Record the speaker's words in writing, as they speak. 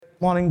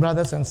Morning,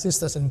 brothers and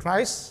sisters in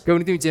Christ. 各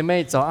位弟兄姐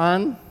妹早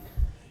安。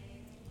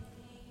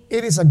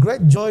 It is a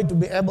great joy to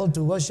be able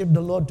to worship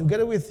the Lord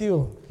together with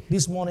you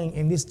this morning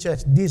in this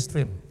church, this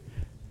stream.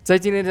 在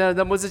今天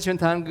的末日全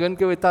堂，跟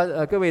各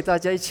位大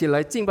家一起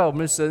来敬拜我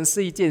们的神，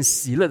是一件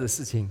喜乐的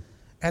事情。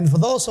 And for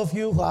those of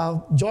you who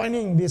are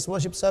joining this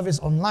worship service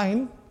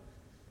online,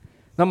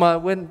 那么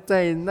问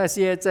在那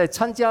些在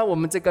参加我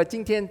们这个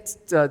今天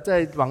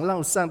在网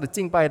络上的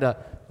敬拜的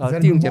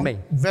弟兄姐妹，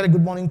 very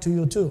good morning to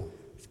you too.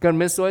 跟你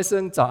们说一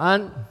声早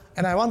安。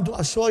 And I want to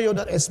assure you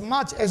that as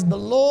much as the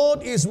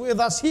Lord is with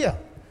us here,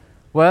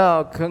 我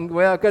要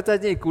在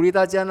这里鼓励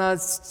大家呢，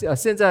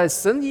现在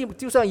神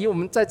就算与我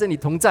们在这里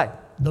同在，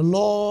 the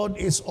Lord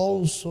is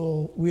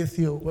also with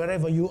you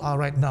wherever you are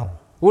right now.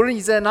 无论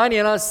你在哪里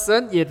呢，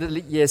神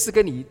也是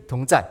跟你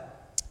同在。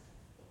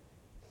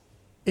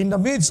 In the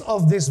midst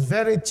of these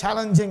very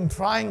challenging,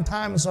 trying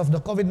times of the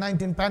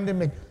COVID-19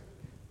 pandemic,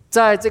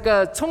 在这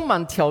个充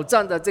满挑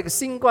战的这个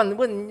新冠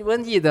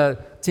瘟疫的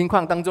情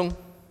况当中，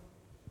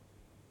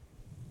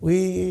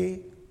 we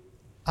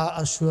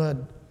are assured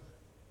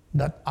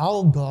that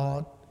our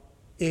God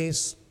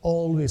is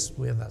always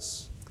with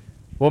us.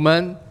 我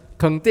们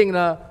肯定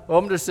呢，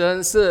我们的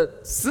神是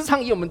时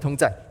常与我们同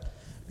在，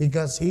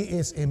 Because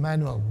He is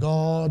Emmanuel,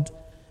 God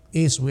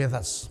is with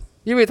us.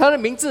 因为他的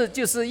名字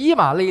就是以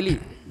马内利，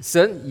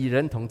神与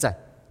人同在。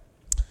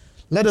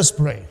 Let us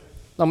pray.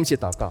 那我们一起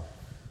祷告。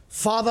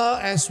 Father,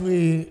 as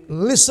we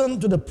listen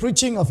to the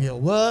preaching of your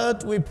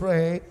word, we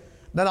pray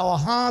that our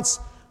hearts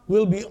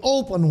will be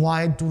open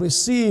wide to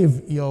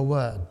receive your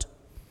word.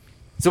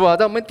 是吧？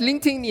当我们聆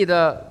听你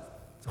的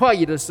话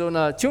语的时候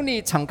呢，求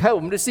你敞开我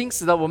们的心，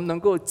使得我们能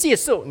够接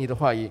受你的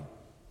话语。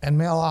 And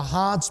may our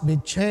hearts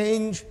be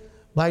changed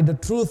by the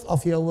truth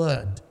of your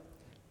word.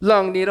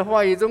 让你的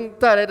话语中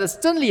带来的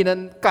真理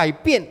能改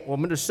变我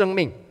们的生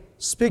命，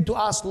 Speak to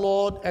us,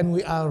 Lord, and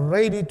we are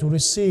ready to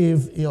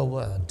receive your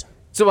word.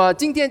 是吧？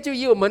今天就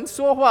与我们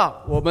说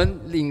话，我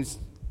们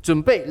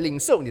准备领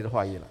受你的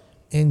话语了。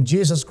 In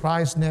Jesus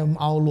Christ's name,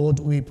 our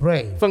Lord, we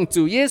pray. 奉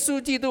主耶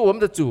稣基督我们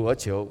的主而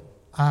求，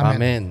 Amen.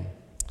 Amen.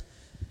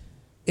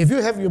 If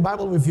you have your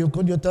Bible with you,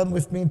 could you turn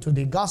with me to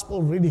the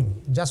gospel reading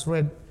just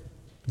read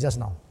just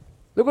now?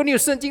 如果你有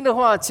圣经的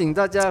话，请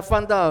大家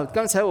翻到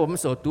刚才我们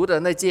所读的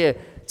那节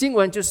经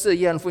文，就是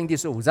约翰福音第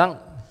15章。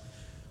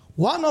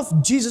 One of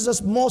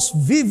Jesus' most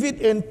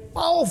vivid and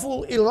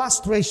powerful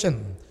illustration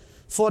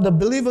for the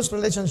believer's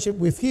relationship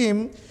with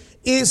Him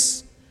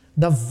is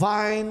the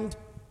vine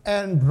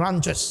and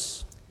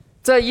branches.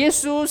 在耶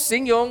稣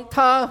形容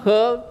他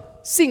和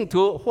信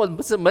徒或者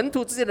不是门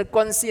徒之间的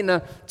关系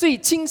呢，最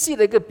清晰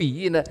的一个比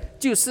喻呢，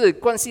就是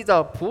关系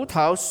到葡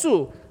萄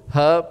树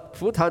和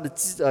葡萄的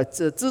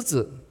枝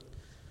子。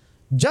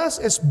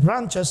 Just as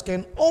branches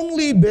can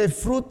only bear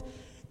fruit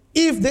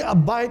if they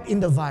abide in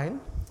the vine,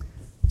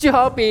 就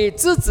好比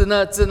枝子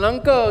呢，只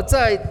能够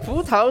在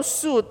葡萄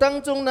树当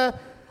中呢，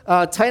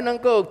才能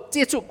够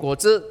结出果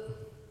子。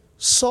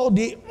 so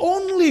the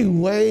only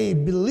way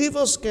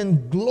believers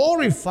can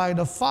glorify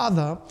the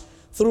Father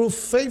through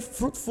faith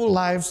fruitful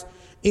lives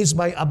is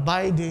by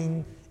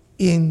abiding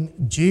in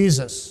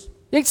Jesus.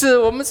 因此，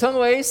我们成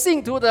为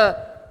信徒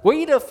的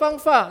唯一的方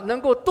法，能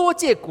够多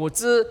结果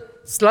子，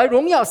来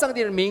荣耀上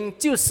帝的名，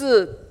就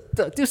是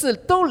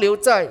都留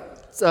在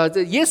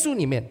这耶稣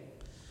里面。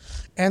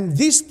 And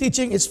this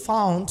teaching is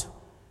found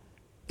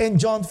in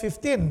John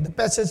 15, the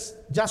passage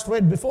just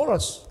read before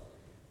us.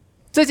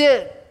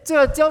 这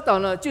个教导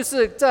呢，就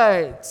是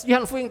在约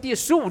翰福音第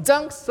15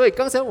章，所以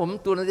刚才我们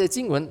读的这些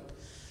经文。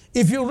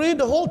 If you read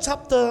the whole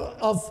chapter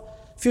of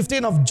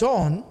 15 of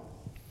John,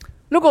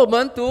 如果我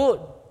们读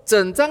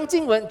整章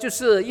经文，就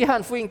是约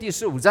翰福音第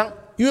15章，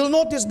 you will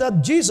notice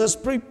that Jesus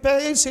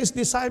prepares his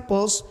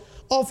disciples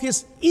of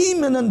his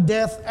imminent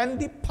death and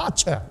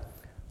departure.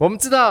 我们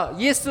知道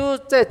耶稣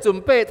在准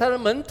备他的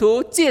门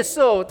徒接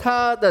受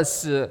他的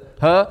死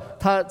和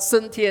他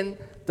升天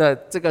的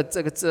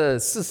这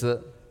事实。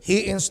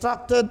 He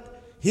instructed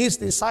his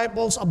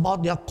disciples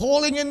about their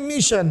calling and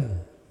mission.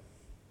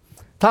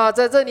 他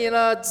在这里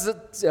呢，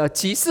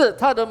启示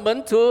他的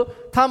门徒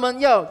他们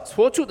要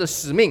活出的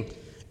使命，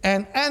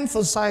 And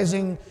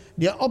emphasizing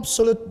their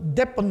absolute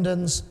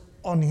dependence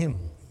on him.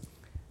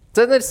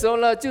 在那时候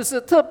呢，就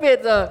是特别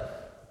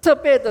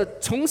的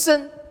重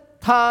申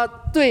他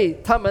对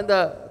他们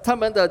的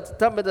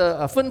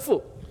吩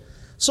咐。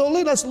 So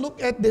let us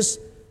look at this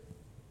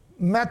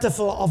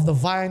metaphor of the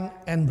vine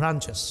and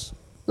branches.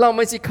 让我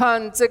们一起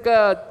看这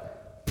个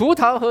葡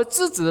萄和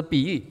枝子的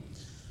比喻。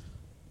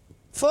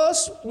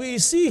 First, we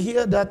see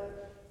here that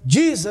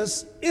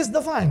Jesus is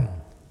the vine.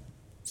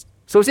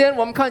 首先，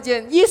我们看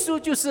见耶稣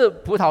就是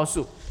葡萄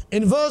树。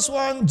 In verse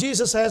 1,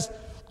 Jesus says,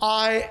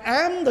 I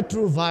am the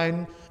true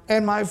vine,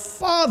 and my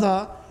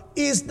Father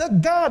is the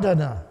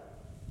gardener.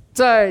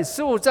 在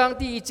15章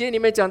第1节里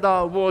面讲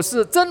到，我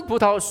是真葡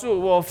萄树，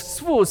我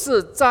父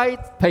是栽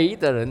培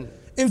的人。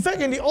 In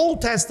fact, in the Old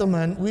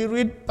Testament, we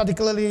read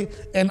particularly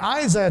in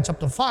Isaiah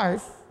chapter 5,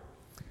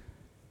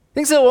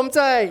 因此我们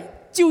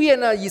在旧约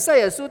呢，以赛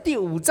亚书第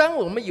5章，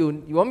我们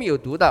有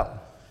读到，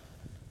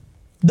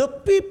 The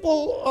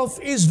people of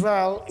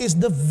Israel is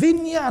the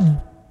vineyard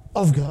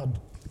of God.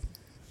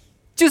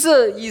 就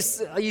是以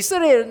色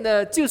列人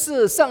呢，就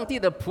是上帝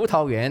的葡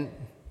萄园。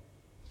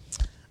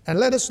And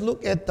let us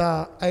look at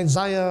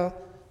Isaiah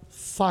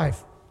 5.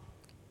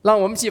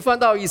 让我们一起翻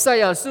到以赛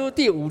亚书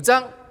第5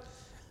章。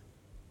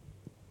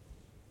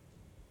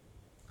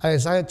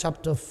Isaiah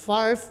chapter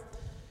 5,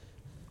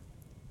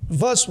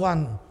 verse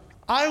 1.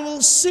 I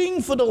will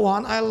sing for the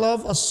one I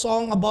love a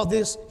song about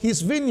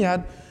his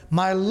vineyard.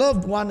 My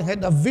loved one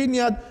had a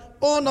vineyard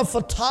on a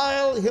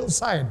fertile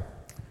hillside.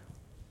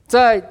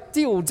 在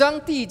第5章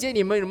第1节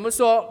里面，我们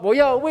说：“我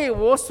要为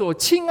我所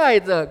亲爱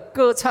的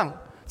歌唱，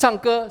唱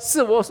歌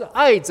是我所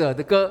爱者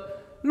的歌。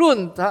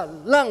论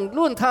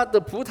他的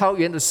葡萄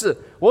园的事，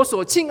我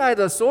所亲爱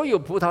的所有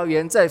葡萄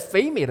园在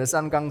肥美的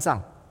山冈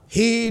上。”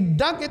 He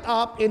dug it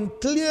up and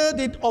cleared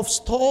it of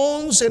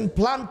stones and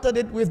planted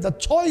it with the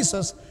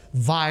choicest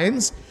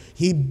vines.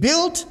 He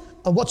built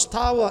a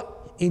watchtower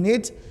in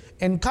it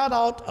and cut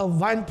out a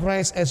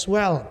winepress as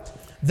well.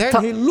 Then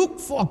he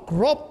looked for a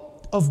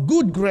crop of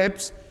good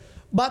grapes,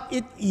 but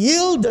it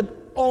yielded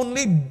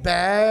only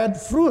bad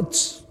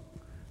fruits.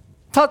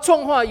 他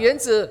创化园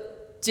子，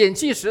剪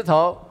去石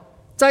头，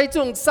栽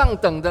种上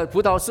等的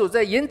葡萄树，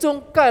在园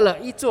中盖了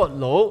一座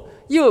楼，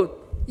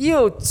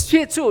又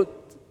切出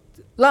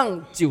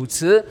让酒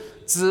池，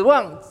指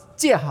望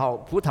结好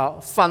葡萄，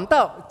反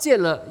倒结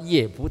了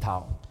野葡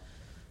萄。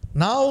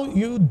Now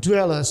you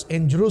dwellers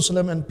in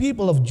Jerusalem and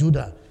people of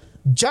Judah,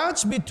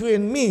 judge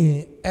between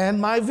me and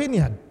my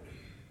vineyard.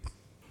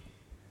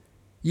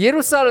 耶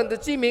路撒冷的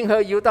居民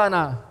和犹大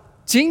哪，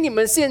请你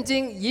们现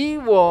今以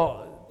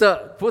我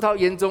的葡萄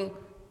园中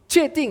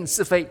确定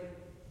是非。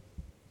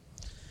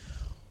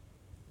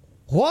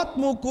What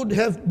more could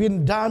have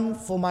been done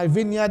for my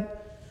vineyard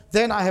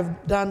than I have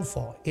done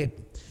for it?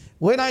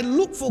 When I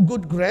looked for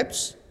good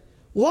grapes,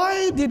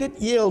 why did it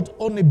yield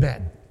only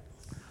bad?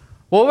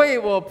 我为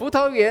我葡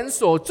萄园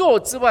所做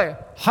之外，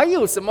还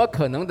有什么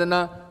可能的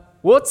呢？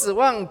我指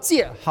望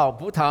结好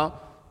葡萄，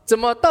怎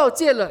么倒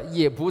结了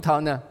野葡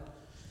萄呢？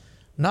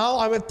 Now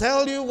I will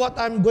tell you what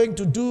I'm going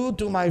to do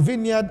to my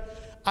vineyard.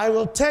 I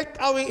will take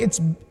away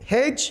its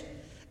hedge,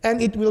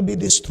 and it will be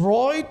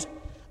destroyed.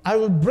 I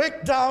will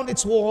break down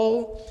its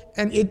wall,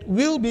 and it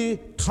will be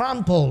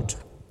trampled.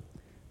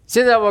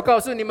 现在我告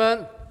诉你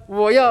们，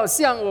我要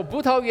向我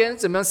葡萄园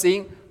怎么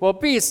行？我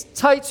必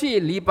拆去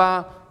篱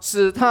笆，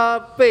使它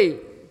被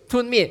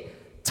吞灭；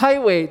拆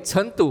毁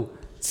城堵、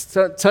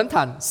城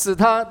坛，使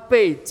它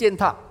被践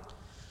踏。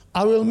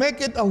 I will make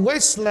it a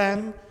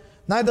wasteland,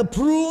 neither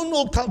pruned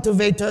nor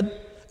cultivated,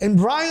 and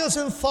briars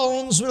and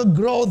thorns will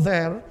grow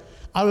there.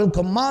 I will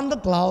command the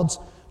clouds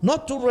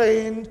not to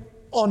rain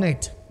on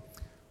it.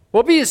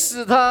 我必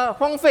使它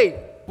荒废，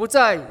不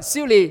再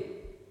修理，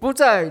不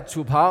再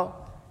除刨，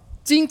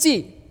激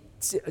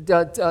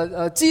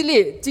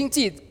烈经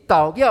济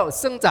倒要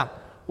生长。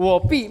我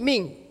必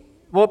命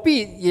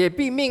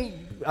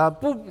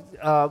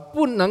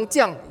不能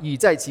降雨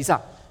在其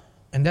上。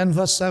 And then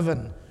verse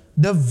 7.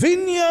 The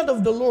vineyard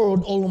of the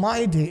Lord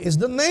Almighty is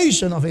the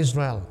nation of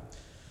Israel,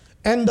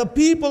 and the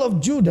people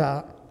of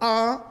Judah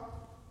are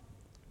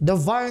the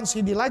vines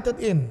he delighted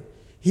in.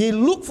 He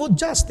looked for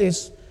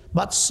justice,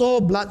 but saw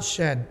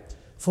bloodshed,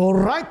 for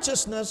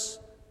righteousness,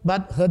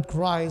 but heard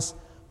cries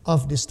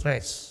of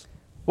distress.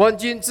 万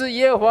军之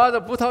耶和华的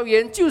葡萄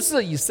园就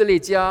是以色列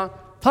家，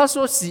他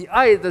所喜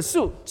爱的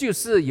树就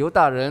是犹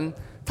大人，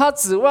他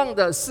指望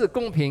的是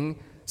公平，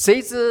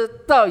谁知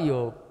道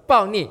有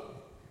暴虐；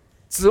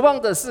指望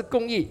的是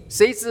公义，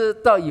谁知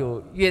道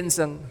有冤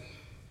声。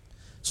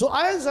 So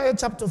Isaiah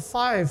chapter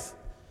 5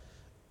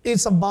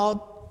 is about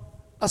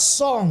a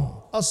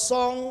song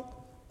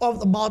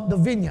about the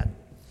vineyard.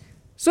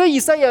 所以以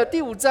赛亚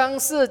第5章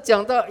是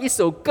讲到一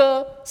首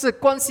歌，是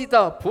关系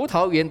到葡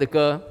萄园的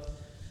歌。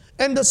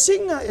 And the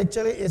singer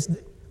actually is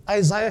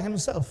Isaiah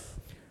himself.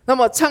 那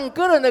么唱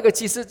歌的那个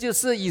其实就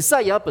是以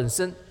赛亚本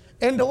身。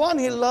 And the one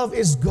he loved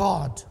is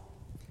God.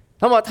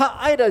 那么他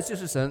爱的就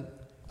是神，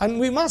 And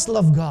we must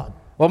love God.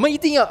 我们一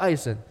定要爱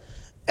神。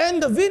 And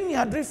the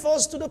vineyard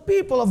refers to the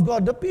people of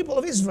God, the people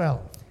of Israel.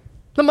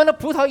 那么呢，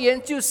葡萄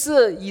园就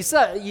是以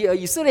色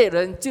列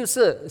人，就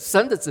是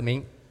神的子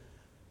民。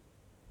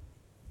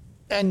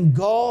 And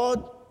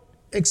God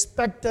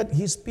expected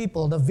his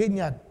people, the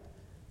vineyard,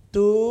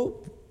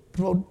 to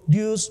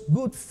produce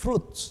good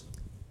fruits.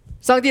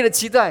 上帝的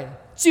期待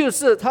就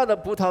是他的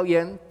葡萄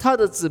园，他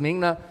的子民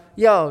呢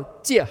要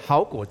结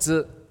好果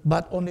子。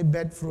 But only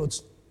bad fruits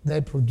they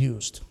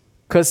produced.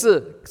 可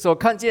是所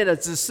看见的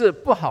只是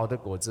不好的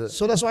果子。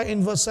 So that's why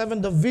in verse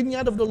 7, the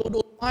vineyard of the Lord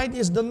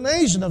Almighty is the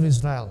nation of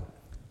Israel.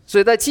 所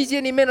以在7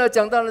节里面呢，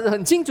讲到的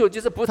很清楚，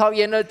就是葡萄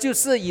园呢，就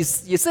是以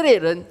色列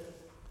人。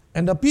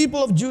 And the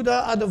people of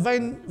Judah are the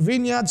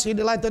vineyards he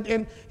delighted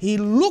in. He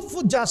looked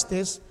for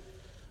justice,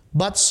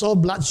 but saw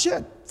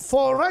bloodshed,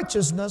 for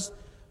righteousness,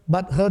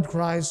 but heard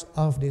cries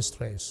of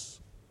distress.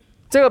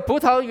 这个葡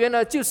萄园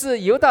呢，就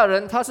是犹大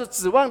人，他所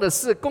指望的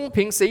是公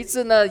平，谁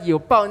知呢有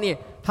暴虐；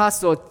他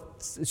所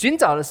寻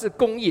找的是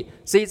公义，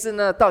谁知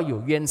呢倒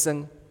有冤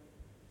声。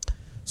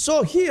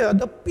So here,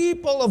 the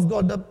people of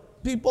God, the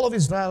people of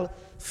Israel,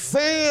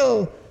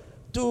 fail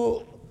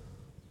to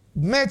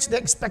match the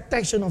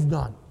expectation of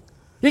God.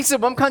 因此，我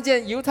们看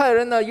见犹太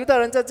人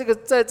在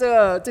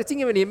这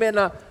经文里面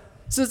呢，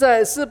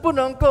是不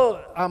能够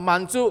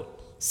满足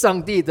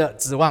上帝的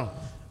指望。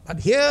But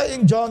here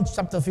in John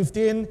chapter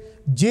 15,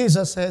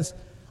 Jesus says,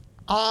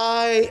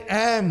 I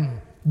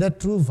am the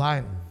true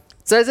vine.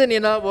 在这里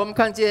呢，我们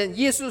看见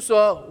耶稣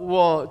说：“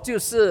我就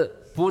是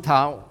葡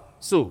萄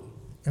树。”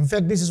 In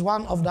fact, this is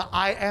one of the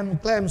I am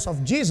claims of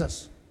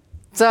Jesus.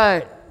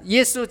 在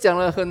耶稣讲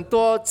了很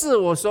多自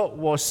我说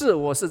我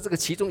是这个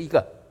其中一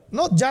个。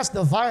Not just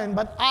the vine,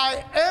 but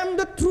I am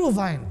the true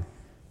vine.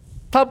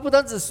 他不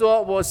单只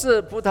说我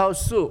是葡萄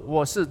树，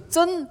我是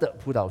真的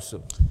葡萄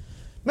树。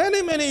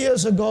Many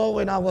years ago,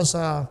 when I was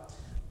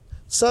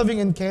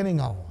serving in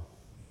Keningau,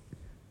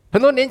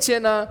 很多年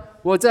前呢，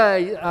我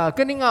在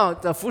根林奥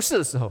的服侍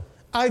的时候，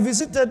 I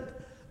visited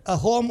a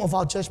home of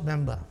our church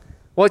member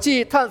我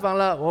去探访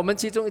了我们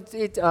其中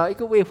一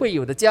个位会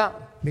友的家，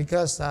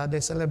 because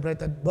they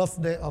celebrated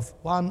birthday of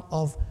one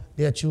of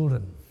their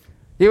children.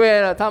 因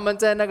为呢，他们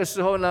在那个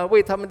时候呢，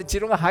为他们的其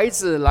中一个孩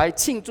子来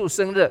庆祝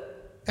生日。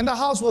 And the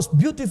house was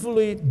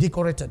beautifully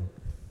decorated.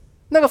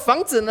 那个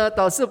房子呢，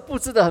倒是布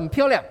置得很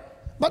漂亮。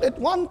 But at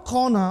one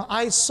corner,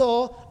 I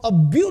saw a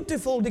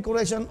beautiful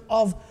decoration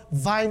of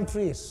vine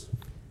trees.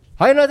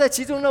 还有呢，在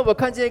其中呢，我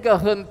看见一个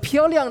很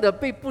漂亮的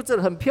被布置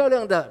得很漂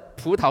亮的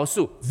葡萄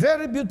树，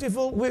 Very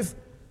beautiful with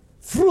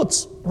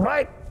fruits,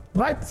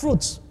 ripe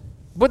fruits.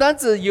 不单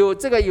只有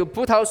有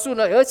葡萄树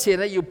呢，而且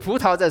呢有葡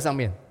萄在上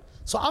面。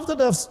 So after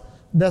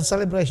the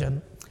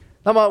celebration,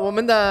 那么我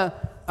们的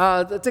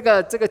这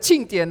个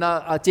庆典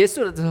呢结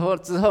束了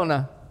之后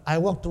呢， I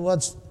walked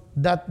towards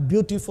that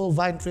beautiful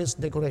vine trees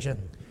decoration.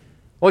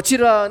 我去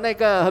了那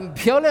个很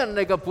漂亮的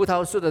那个葡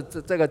萄树的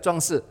这个装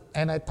饰，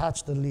 And I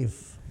touched the leaf.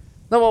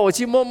 那么我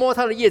去摸摸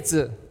它的叶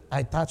子，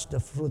 I touched the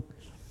fruit.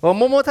 我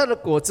摸摸它的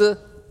果子，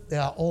 They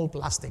are all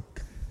plastic.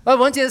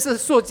 完全是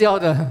塑胶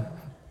的。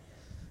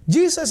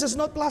 Jesus is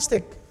not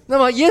plastic. 那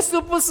么耶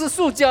稣不是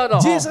塑胶的。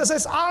 Jesus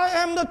says, I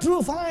am the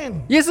true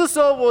vine. 耶稣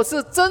说我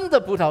是真的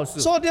葡萄树。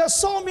 So there are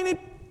so many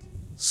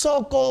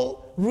so-called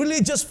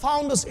religious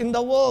founders in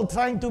the world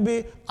trying to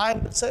be, I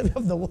am the savior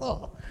of the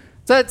world.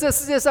 在这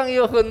世界上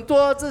有很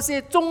多这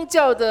些宗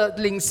教的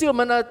领袖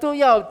们呢，都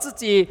要自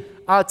己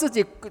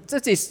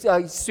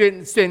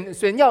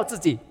炫耀自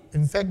己。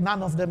 In fact,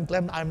 none of them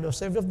claim I am the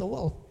savior of the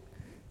world.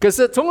 可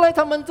是从来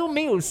他们都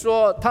没有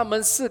说他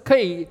们是可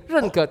以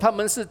认可他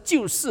们是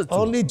救世主，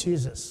 Only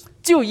Jesus.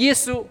 救耶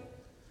稣。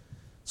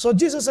 So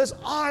Jesus says,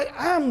 I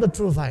am the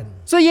true vine.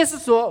 所以耶稣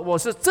说我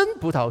是真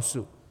葡萄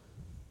树。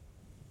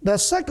 The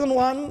second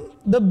one,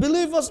 the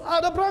believers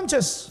are the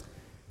branches.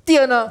 第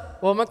二呢，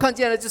我们看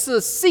见的就是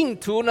信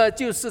徒呢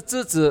就是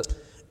枝子。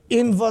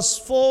 In verse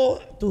 4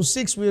 to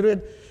 6 we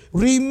read,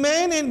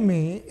 Remain in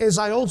me as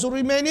I also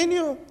remain in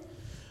you.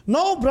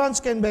 No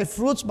branch can bear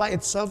fruits by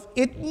itself.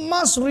 It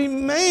must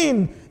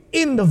remain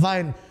in the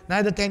vine.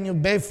 Neither can you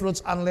bear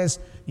fruits unless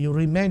you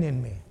remain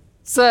in me.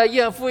 在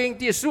约翰福音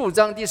第15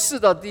章第4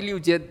到第6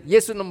节，耶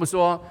稣那么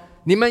说：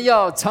你们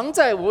要藏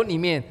在我里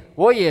面，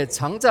我也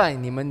藏在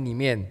你们里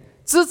面。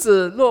枝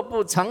子若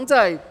不藏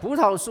在葡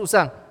萄树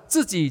上，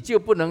自己就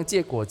不能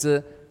结果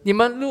子。你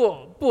们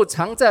若不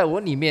藏在我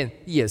里面，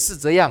也是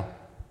这样。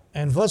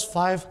 And verse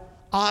 5,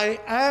 I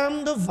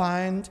am the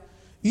vine,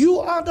 you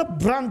are the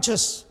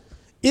branches.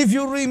 If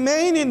you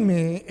remain in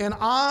me and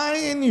I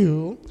in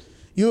you,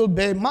 you will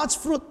bear much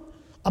fruit.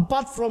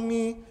 Apart from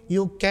me,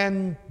 you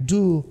can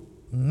do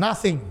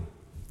nothing.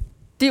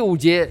 第5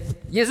节，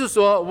耶稣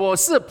说：我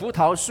是葡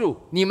萄树，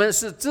你们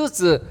是枝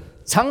子，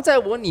藏在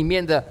我里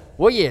面的，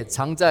我也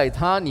藏在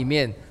他里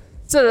面。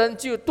这人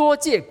就多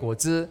结果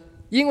子，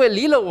因为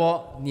离了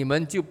我，你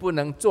们就不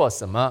能做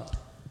什么。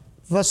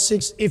 Verse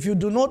 6, if you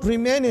do not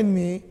remain in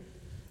me,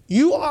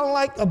 you are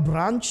like a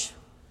branch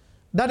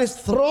that is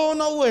thrown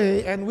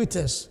away and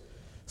withers.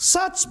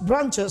 Such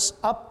branches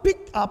are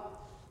picked up,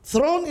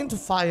 thrown into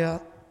fire,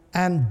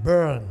 and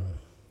burned.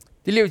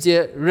 第6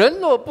节，人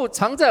若不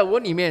藏在我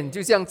里面，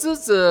就像枝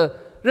子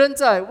扔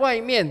在外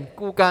面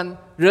枯干，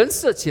人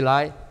拾起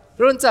来，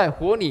扔在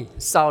火里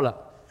烧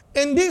了。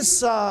 In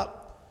this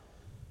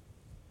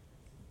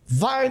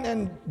vine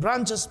and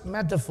branches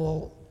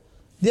metaphor,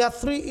 there are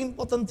three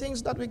important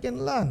things that we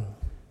can learn.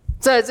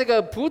 在这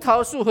个葡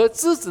萄树和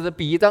枝子的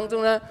比喻当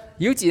中呢，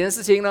有几件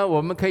事情呢，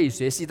我们可以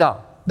学习到。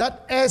 That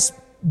as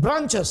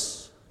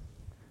branches,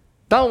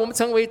 当我们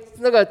成为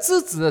那个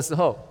枝子的时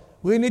候，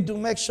 we need to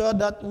make sure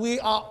that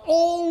we are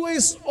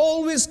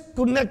always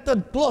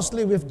connected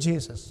closely with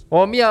Jesus.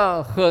 我们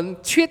要很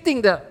确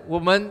定的，我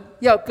们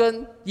要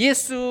跟耶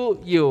稣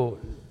有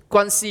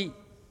关系。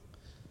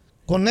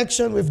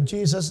 Connection with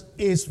Jesus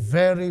is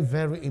very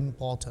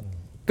important.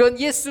 跟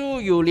耶稣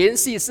有联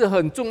系是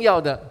很重要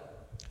的。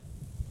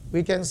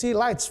 We can see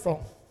lights from.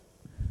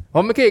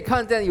 我们可以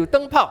看见有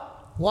灯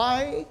泡，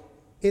 Why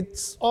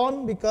it's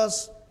on?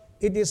 Because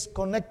it is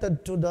connected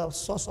to the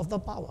source of the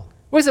power.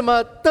 为什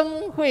么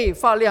灯会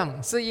发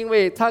亮？是因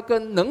为它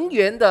跟能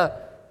源的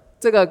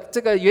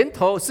这个源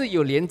头是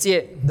有连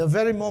接。 The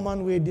very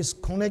moment we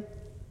disconnect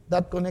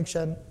that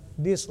connection,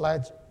 this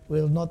light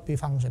will not be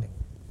functioning.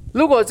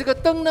 如果这个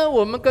灯呢，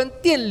我们跟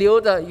电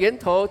流的源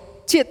头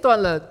切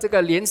断了这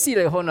个联系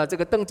了以后呢，这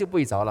个灯就不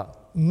会着了。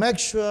 Make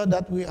sure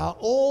that we are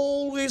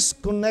always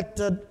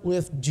connected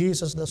with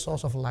Jesus, the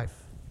source of life.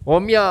 我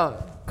们要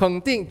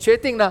肯定、确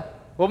定呢，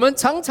我们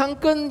常常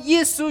跟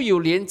耶稣有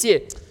连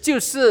接，就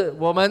是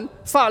我们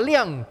发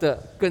亮的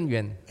根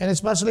源。 And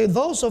especially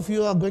those of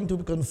you who are going to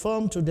be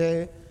confirmed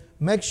today,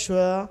 make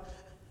sure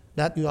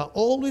that you are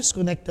always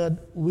connected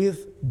with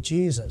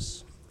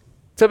Jesus.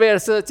 特别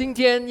是今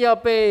天要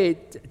被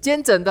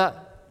监诊的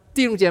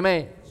弟兄姐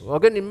妹，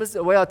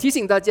我要提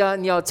醒大家，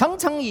你要常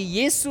常与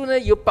耶稣呢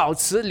有保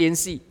持联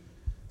系。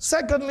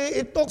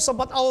 Secondly, it talks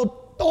about our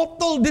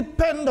total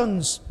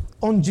dependence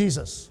on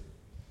Jesus.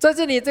 在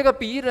这里这个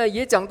比喻呢，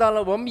也讲到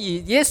了我们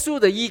以耶稣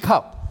的依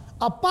靠。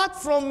 Apart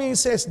from me,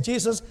 says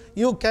Jesus,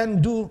 you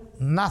can do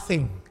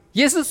nothing.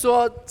 耶稣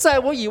说，在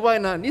我以外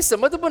呢，你什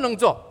么都不能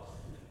做。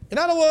 In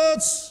other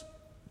words,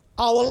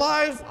 our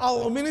life,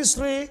 our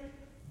ministry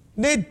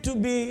need to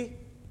be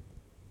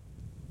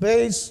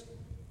based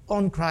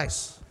on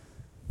Christ.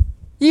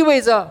 意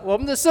味着我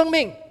们的生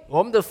命、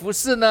我们的服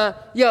事呢，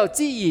要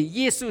基于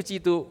耶稣基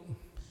督。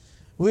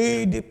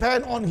 We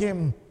depend on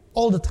Him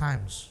all the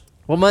times.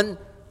 我们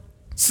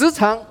时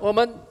常，我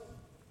们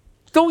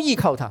都依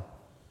靠他，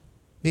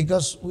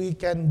 Because we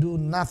can do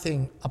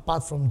nothing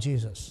apart from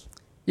Jesus.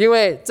 因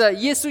为在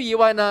耶稣以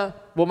外呢，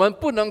我们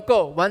不能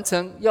够完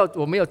成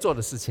我们要做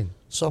的事情。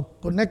 So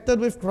connected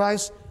with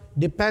Christ,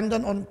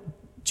 dependent on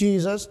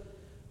Jesus.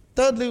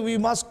 Thirdly, we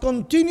must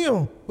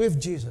continue with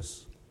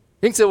Jesus.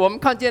 因此，我们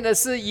看见的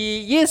是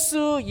与耶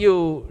稣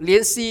有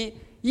联系，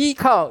依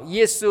靠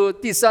耶稣。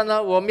第三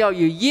呢，我们要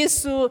与耶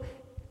稣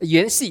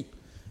联系。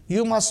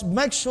 You must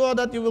make sure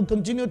that you will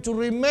continue to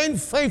remain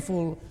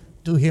faithful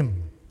to Him.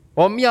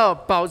 我们要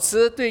保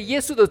持对耶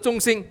稣的忠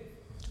心。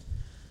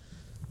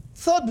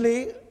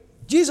 Thirdly,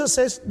 Jesus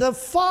says, the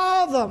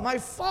Father, my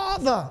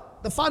Father,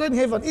 the Father in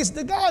heaven is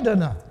the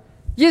gardener.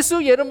 耶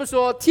稣也这么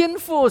说，天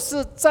父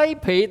是栽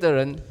培的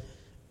人。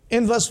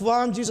 In verse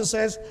 1, Jesus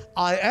says,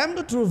 I am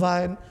the true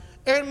vine,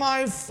 and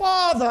my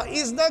Father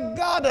is the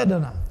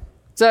gardener.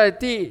 在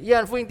约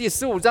翰福音第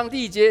15章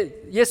第1节，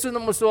耶稣那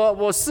么说：“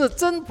我是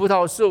真葡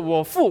萄树，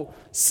我父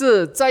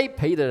是栽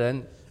培的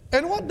人。”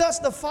 And what does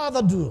the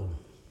Father do?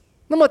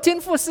 那么天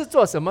父是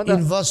做什么呢？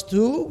 In verse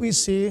 2, we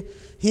see,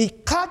 He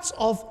cuts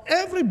off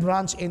every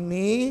branch in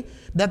me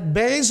that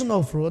bears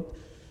no fruit,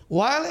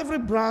 while every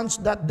branch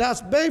that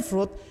does bear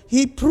fruit,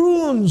 He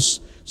prunes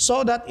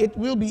so that it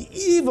will be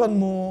even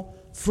more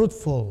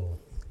fruitful.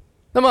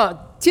 那么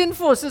天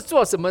父是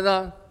做什么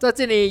呢？在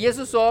这里，耶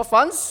稣说：“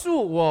凡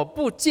树我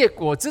不结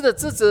果子的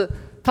枝子，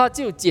他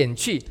就剪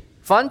去；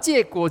凡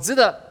结果子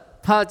的，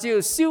他就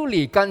修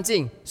理干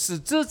净，使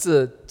枝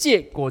子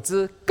结果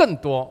子更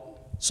多。”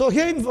 So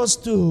here in verse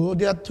 2,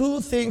 there are two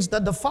things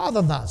that the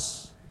Father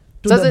does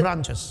to the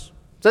branches.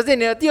 在这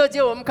里呢，第2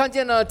节我们看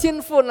见了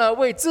天父呢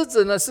为枝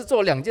子呢是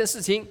做2件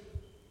事情。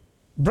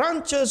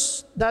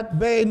 Branches that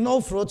bear no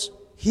fruits,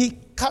 He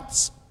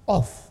cuts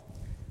off.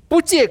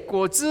 不结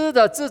果子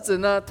的枝子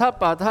呢，他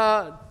把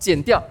它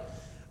剪掉。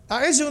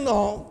 As you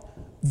know,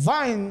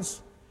 vines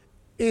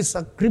is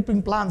a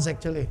creeping plants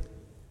actually.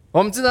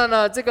 我们知道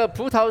呢，这个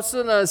葡萄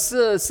树呢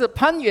是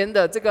攀援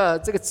的这个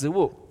植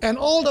物， And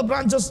all the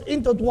branches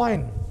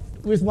intertwine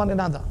with one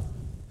another.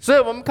 所以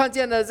我们看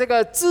见呢，这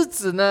个枝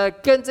子呢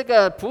跟这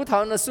个葡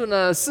萄呢树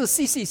呢是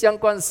息息相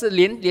关，是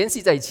联系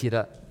在一起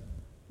的。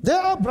 There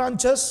are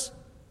branches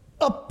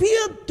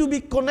appear to be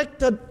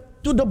connected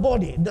to the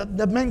body,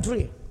 the main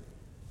tree.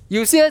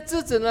 有些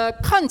枝子呢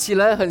看起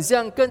来很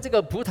像跟这个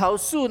葡萄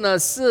树呢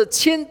是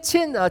牵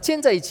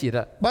在一起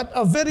的， But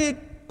a very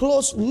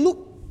close look,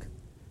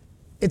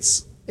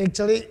 it's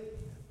actually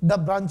the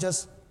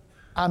branches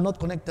are not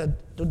connected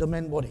to the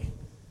main body.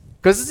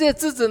 可是这些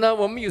枝子呢，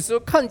我们有时候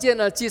看见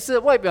呢，其实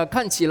外表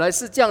看起来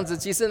是这样子，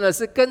其实呢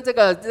是跟这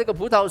个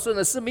葡萄树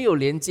呢是没有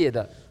连接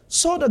的。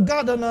 So the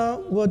gardener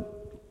would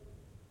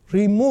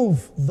remove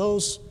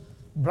those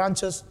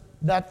branches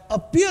that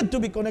appear to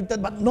be connected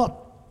but not.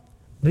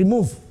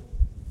 Remove.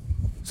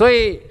 所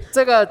以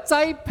这个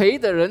栽培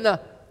的人呢，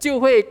就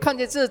会看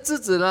见这枝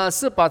子呢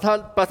是把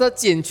它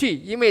剪去，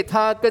因为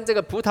它跟这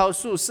个葡萄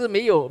树是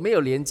没有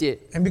连接，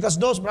 And because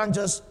those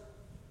branches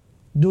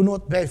do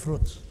not bear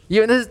fruit.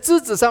 因为那是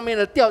枝子上面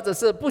呢吊着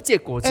是不结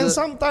果子。 And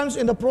sometimes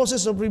in the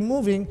process of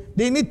removing,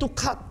 they need to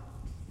cut.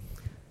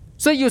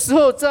 所以有时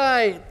候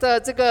在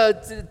这个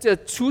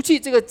除去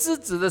这个枝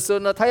子的时候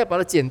呢，他要把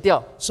它剪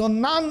掉。 So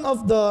none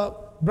of the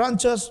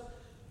branches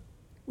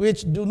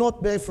which do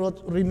not bear fruit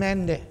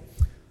remain there.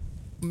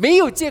 没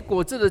有结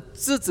果子的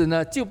枝子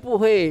呢，就不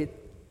会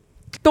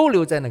都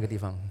留在那个地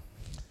方。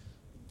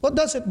 What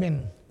does it mean?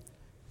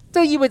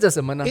 这意味着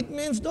什么呢？ It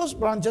means those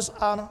branches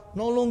are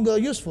no longer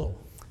useful.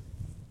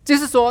 就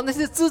是说那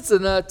些枝子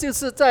呢，就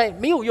是在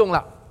没有用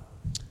了，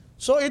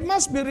 So it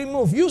must be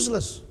removed,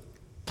 useless.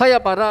 他要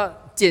把它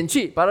剪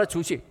去，把它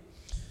除去。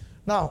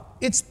 Now,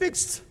 it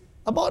speaks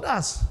about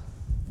us.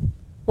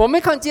 我们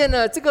看见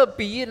呢，这个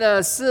比喻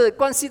呢是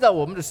关系到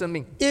我们的生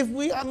命。If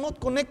we are not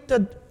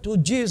connected to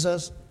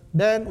Jesus,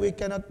 then we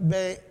cannot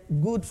bear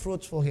good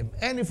fruits for Him,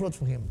 any fruit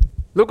for Him.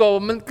 如果我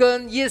们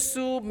跟耶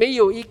稣没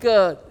有一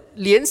个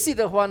联系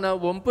的话呢，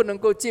我们不能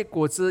够结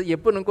果子，也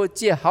不能够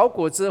结好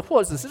果子，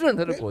或者是任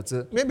何的果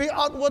子。Maybe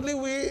outwardly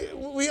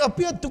we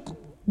appear to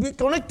be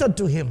connected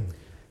to Him.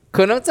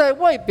 可能在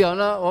外表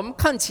呢，我们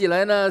看起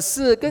来呢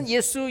是跟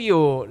耶稣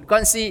有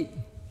关系，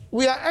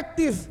 We are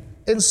active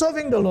in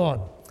serving the Lord.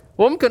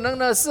 我们可能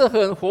呢是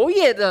很活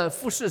跃的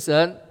服侍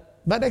神，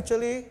 But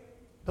actually,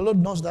 the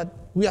Lord knows that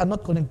we are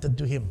not connected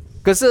to Him.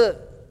 可是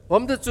我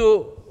们的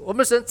主，我们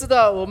的神知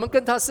道我们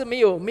跟他是没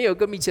有一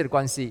个密切的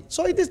关系，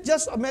 So it is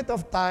just a matter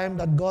of time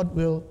that God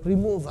will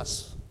remove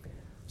us.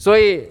 所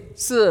以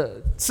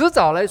是迟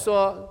早来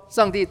说，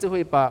上帝就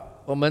会把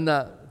我们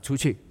呢除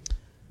去。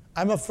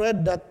 I'm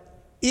afraid that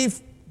if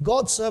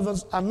God's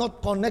servants are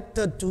not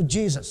connected to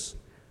Jesus,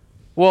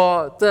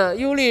 我的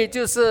忧虑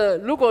就是，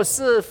如果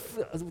是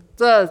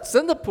这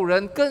神的仆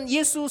人跟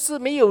耶稣是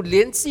没有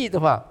联系的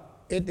话，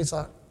 it is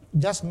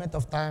just a matter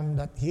of time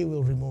that He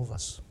will remove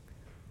us.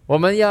 我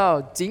们要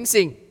警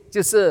醒，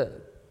就是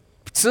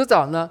迟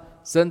早呢，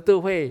神都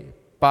会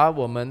把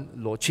我们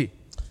挪去。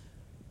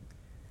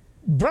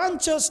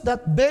 Branches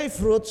that bear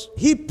fruits,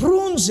 He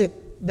prunes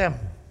them.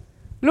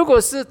 如果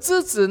是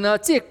枝子呢，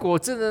结果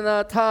子的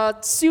呢，它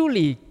修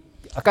理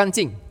干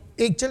净。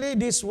 Actually,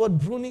 this word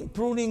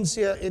pruning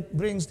here, it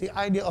brings the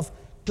idea of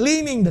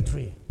cleaning the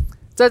tree.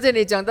 在这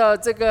里讲到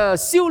这个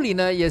修理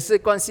呢，也是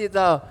关系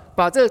到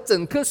把这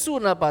整棵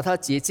树呢，把它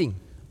洁净。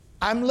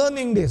 I'm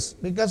learning this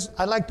because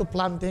I like to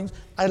plant things.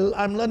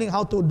 I'm learning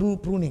how to do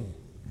pruning.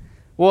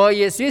 我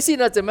也学习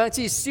了怎么样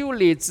去修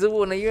理植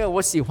物呢，因为我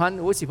喜欢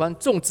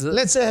种植。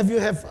 Let's say you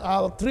have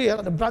tree,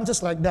 the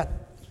branches like that.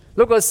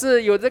 如果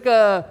是有这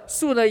个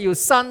树呢，有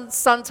三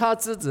叉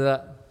枝子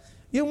的，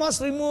 You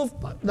must remove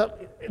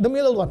the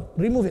middle one.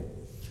 Remove it.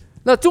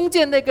 那中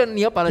间那个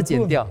你要把它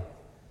剪掉。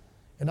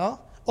 You know?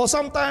 Or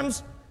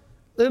sometimes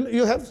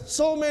you have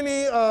so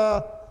many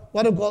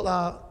what you call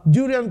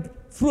durian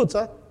fruits.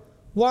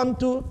 1,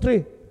 2,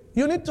 3.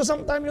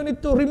 Sometimes you need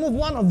to remove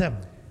one of them.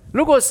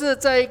 如果是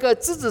在一个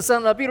枝子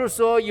上呢，比如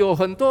说有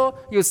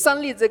3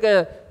粒这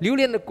个榴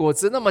莲的果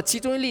子，那么其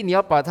中一粒你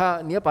要把它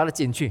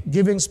剪去，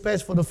 Giving space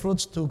for the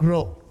fruits to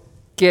grow.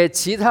 给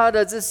其他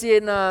的这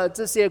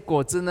些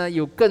果子呢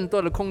有更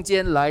多的空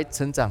间来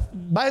成长。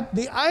 But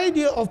the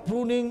idea of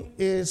pruning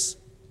is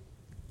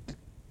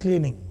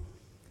cleaning.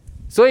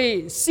 所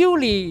以修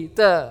理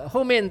的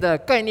后面的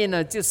概念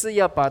呢，就是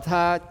要把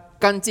它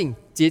干净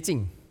洁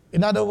净。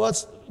 In other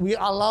words, we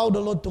allow the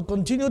Lord to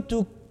continue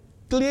to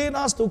clean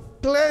us, to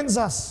cleanse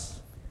us.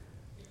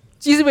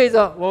 意味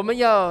着我们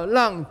要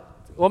让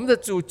我们的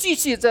主继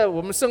续在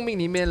我们生命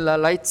里面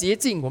来洁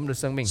净我们的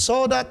生命，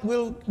 So that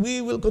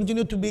we will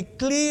continue to be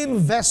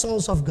clean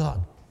vessels of God.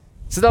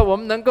 直到我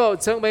们能够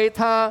成为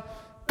他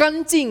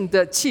干净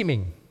的器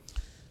皿，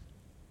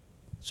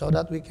 So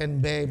that we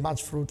can bear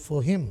much fruit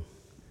for Him.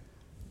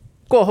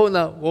 过后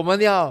呢，我们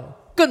要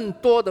更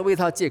多的为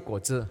他结果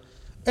子。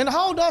 And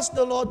how does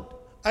the Lord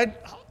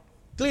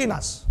clean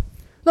us?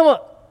 那么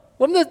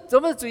我们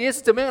的主耶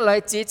稣怎么样来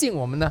洁净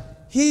我们呢？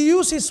 He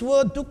used His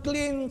word to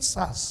cleanse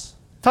us.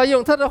 他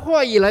用他的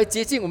话语来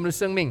洁净我们的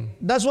生命。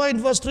 That's why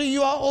in verse 3,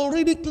 you are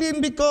already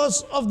clean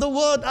because of the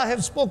word I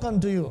have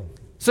spoken to you.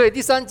 所以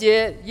第3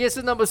节，耶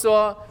稣那么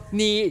说：“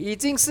你已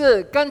经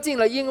是干净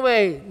了，因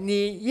为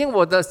你因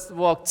我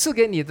赐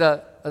给你的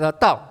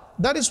道。”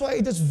 That is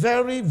why it is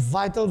very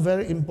vital,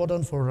 very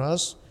important for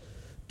us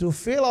to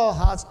fill our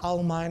hearts,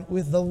 our mind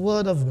with the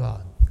word of God.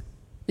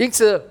 因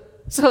此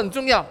是很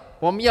重要，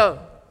我们要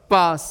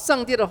把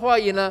上帝的话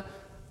语呢，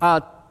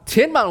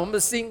填满我们的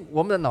心，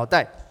我们的脑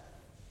袋。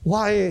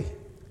 Why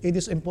it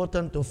is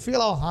important to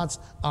fill our hearts,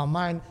 our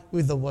mind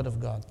with the word of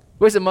God?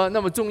 为什么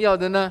那么重要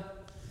的呢？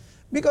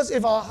 Because if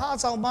our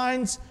hearts, our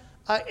minds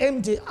are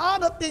empty,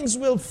 other things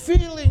will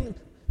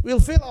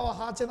fill our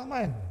hearts and our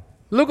mind.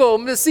 如果我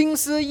们的心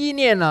思意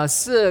念呢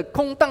是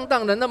空荡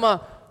荡的，那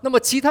么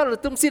其他的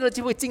东西呢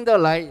就会进到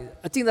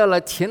来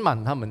填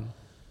满它们。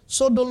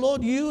 So the Lord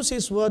used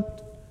His word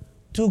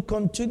to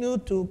continue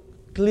to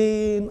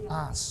clean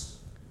us.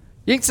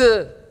 因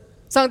此，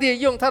上帝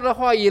用他的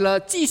话语呢，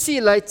继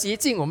续来洁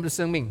净我们的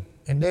生命。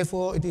 And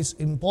therefore, it is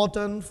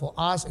important for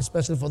us,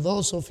 especially for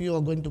those of you who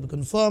are going to be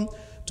confirmed,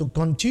 to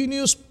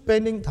continue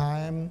spending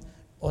time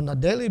on a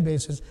daily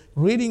basis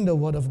reading the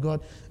Word of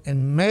God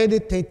and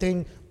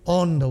meditating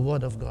on the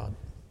Word of God.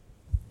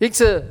 因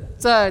此，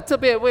特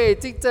别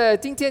在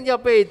今天要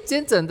被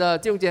监诊的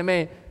弟兄姐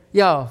妹，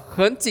要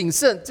很谨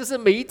慎，就是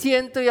每一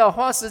天都要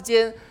花时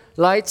间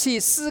来去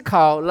思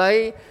考，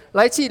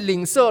来去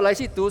领受，来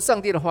去读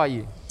上帝的话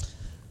语。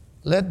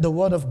 Let the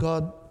Word of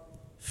God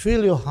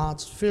fill your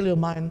hearts, fill your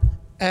mind,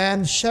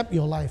 and shape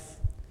your life.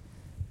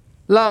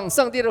 让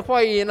上帝的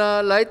话语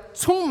呢，来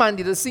充满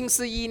你的心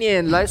思意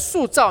念，来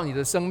塑造你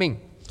的生命。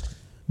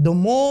 The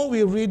more we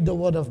read the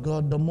Word of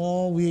God, the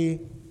more we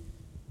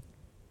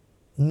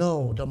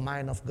know the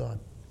mind of God.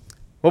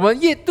 我们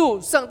越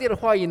读上帝的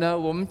话语呢，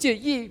我们就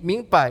越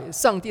明白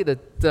上帝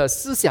的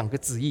思想和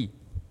旨意。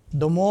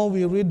The more we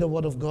read the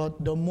Word of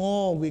God, the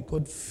more we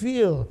could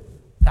feel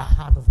the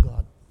heart of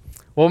God.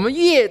 我们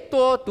越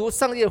多读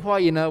上帝的话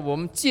语呢，我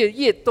们就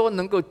越多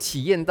能够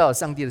体验到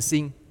上帝的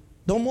心。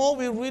The more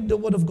we read the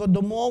Word of God,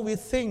 the more we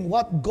think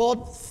what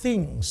God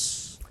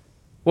thinks.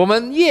 我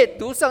们越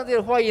读上帝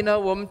的话语呢，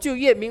我们就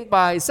越明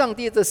白上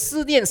帝的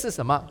思念是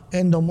什么。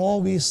And the more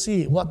we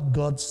see what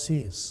God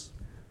sees.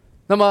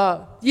 那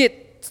么越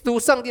读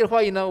上帝的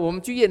话语呢，我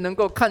们就越能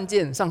够看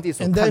见上帝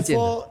所 And 看见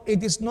的。 therefore,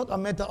 it is not a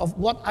matter of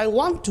what I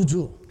want to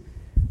do.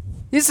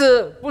 因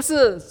此，不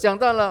是讲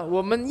到了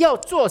我们要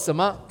做什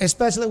么，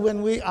 Especially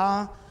when we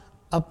are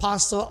a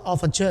pastor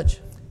of a church.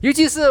 尤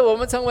其是我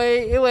们成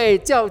为一位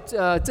教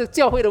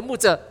会的牧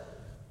者。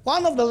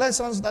One of the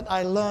lessons that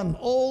I learned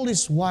all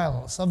this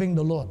while serving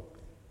the Lord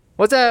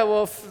我在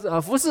我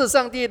服侍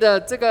上帝的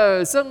这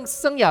个生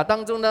涯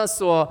当中呢，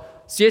所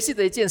学习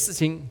的一件事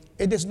情，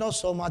 it is not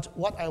so much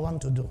what I want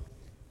to do.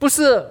 不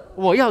是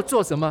我要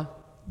做什么，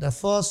 The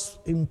first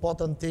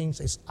important thing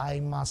is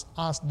I must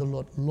ask the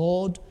Lord,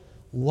 Lord,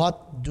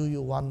 what do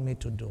you want me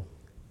to do?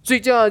 最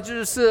重要的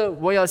就是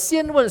我要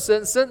先问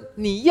神，神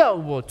你要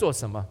我做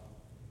什么？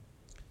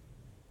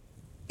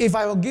 If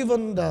I were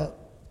given the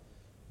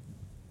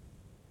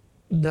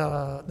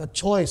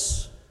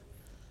choice,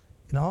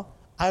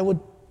 I would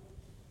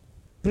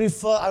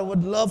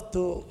love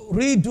to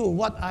redo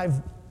what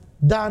I've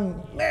done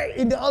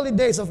in the early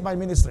days of my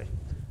ministry.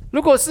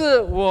 如果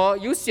是我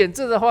有选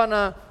择的话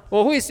呢，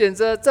我会选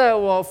择在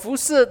我服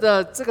侍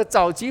的这个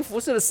早期服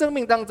侍的生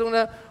命当中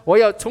呢，我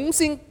要重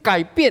新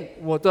改变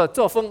我的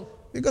作风。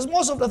 Because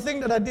most of the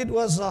thing that I did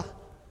was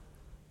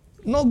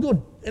no good,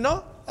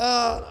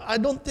 I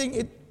don't think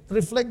it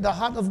reflect the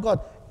heart of God.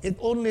 It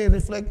only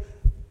reflect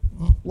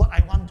what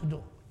I want to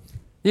do.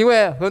 因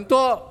为很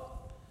多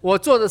我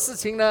做的事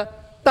情呢，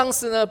当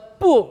时呢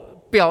不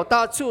表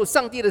达出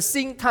上帝的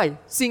心态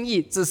心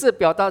意，只是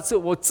表达出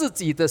我自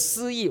己的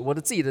私意，我的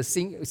自己的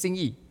心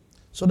意。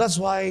 So that's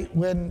why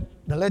when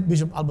the late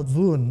Bishop Albert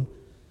Woon,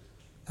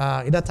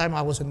 at that time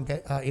I was in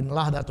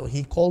Lahadato,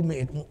 he called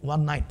me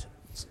one night,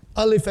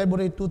 early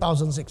February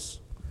 2006.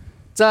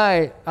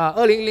 在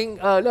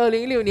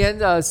2006年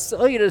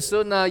12月的时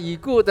候呢，已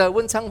故的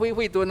温昌辉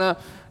会督呢，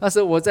那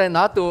时我在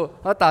拿督，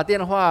他打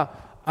电话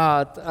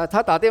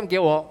他打电话给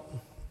我，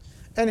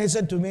 And he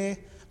said to me,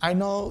 I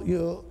know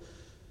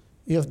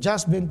you've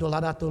just been to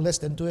Lahadato less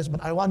than 2 years, but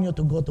I want you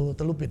to go to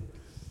Telupit.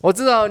 我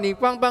知道你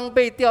刚刚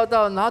被调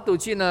到拿督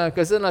去呢，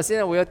可是呢，现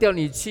在我要调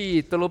你去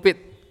德鲁宾，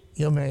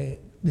 You may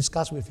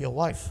discuss with your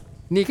wife.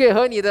 你可以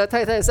和你的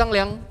太太商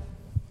量。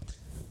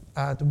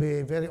 To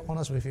be very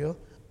honest with you,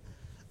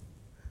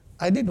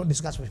 I did not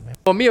discuss with my wife.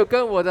 我没有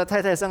跟我的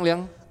太太商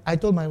量， I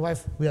told my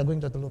wife, we are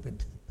going to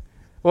Telupit.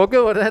 我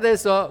跟我的太太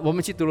说，我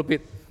们去德鲁宾。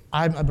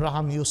 I'm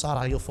Abraham, you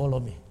Sarah, you follow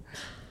me.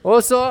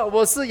 我说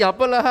我是亚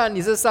伯拉罕，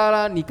你是撒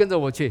拉，你跟着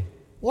我去。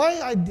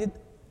 Why I did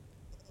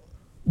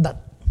that?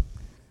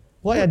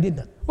 Why I did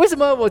that? 为什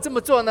么我这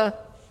么做呢？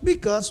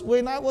 Because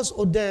when I was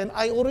ordained,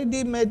 I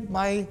already made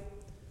my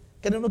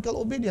canonical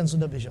obedience to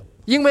the bishop.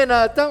 因为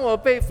呢，当我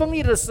被封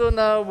立的时候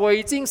呢，我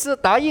已经是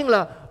答应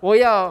了，我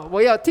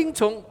要听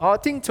从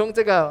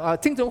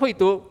会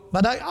督。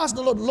 But I asked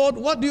the Lord, Lord,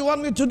 what do you want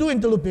me to do in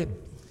Telupit?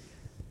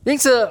 因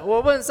此，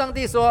我问上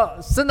帝说：“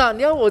神啊，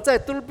你要我在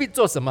德鲁宾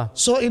做什么？”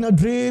 So in a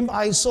dream,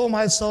 I saw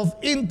myself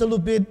in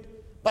Telupit,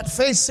 but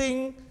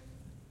facing,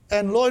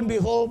 and lo and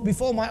behold,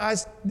 before my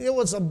eyes, there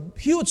was a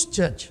huge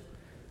church.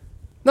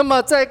 那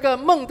么在一个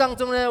梦当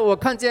中呢，我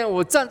看见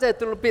我站在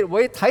德鲁宾，我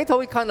一抬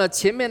头一看呢，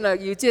前面呢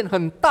有一间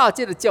很大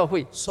间的教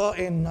会。 So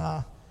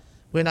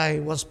when I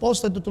was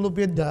posted to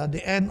Telupit, the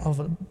end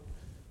of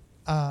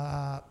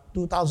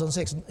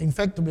 2006, in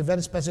fact, to be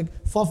very specific,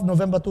 4th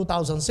November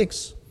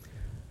 2006.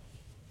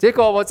 结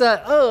果我在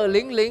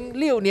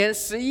2006年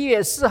11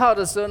月4号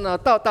的时候呢，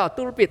到达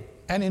德鲁宾。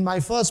 And in my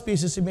first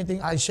PCC meeting,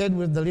 I shared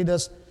with the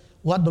leaders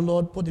what the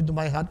Lord put into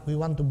my heart. We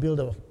want to build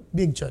a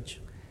big church.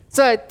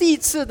 在第一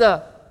次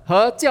的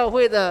和教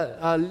会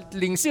的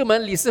领袖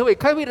们理事会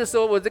开会的时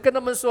候，我就跟他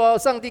们说，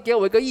上帝给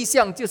我一个意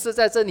向，就是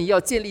在这里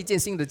要建立一间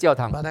新的教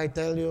堂。 But I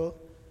tell you,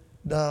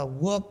 the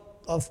work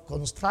of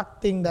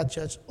constructing that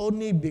church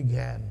only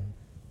began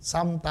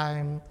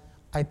sometime,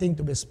 I think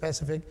to be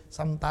specific,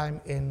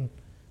 sometime in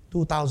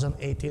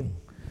 2018.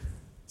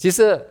 其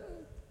实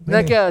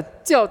那个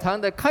教堂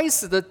的开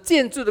始的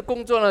建筑的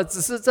工作呢，只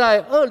是在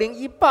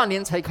2018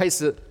年才开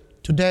始。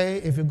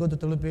 Today, if you go to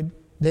Telupit,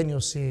 then you'll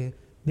see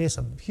there's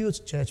a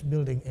huge church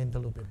building in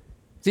Telupit.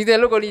 今天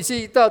如果你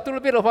去到德鲁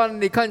宾的话，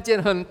你看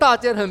见很大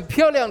间、很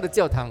漂亮的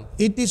教堂。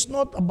 It is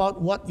not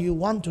about what you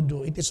want to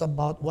do. It is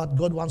about what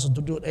God wants us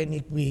to do. And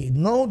if we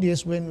know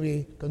this when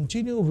we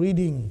continue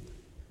reading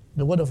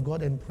the Word of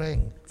God and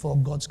praying for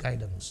God's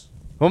guidance.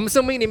 我们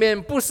生命里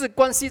面不是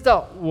关系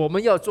到我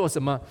们要做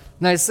什么，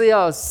乃是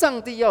要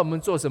上帝要我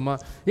们做什么。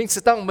因此，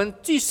当我们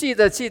继续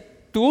的去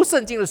读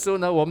圣经的时候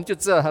呢，我们就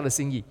知道他的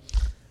心意。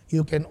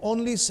 You can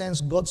only sense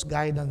God's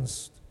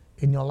guidance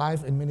in your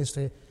life and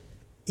ministry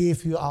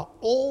if you are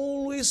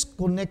always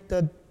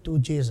connected to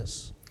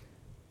Jesus.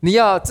 你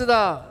要知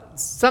道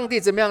上帝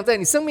怎么样在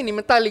你生命里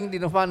面带领你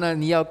的话呢，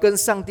你要跟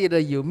上帝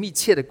的有密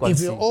切的关 If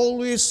系 you，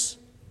 always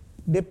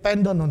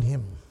dependent on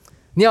Him,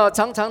 你要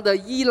常常的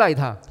依赖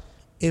他。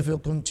 if you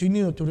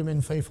continue to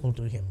remain faithful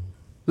to Him.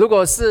 如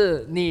果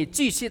是你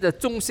继续的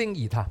忠心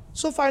于他，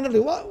 So finally,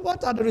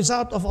 what are the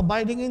results of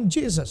abiding in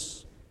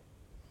Jesus?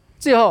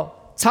 最后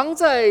常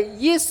在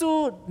耶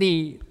稣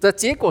里的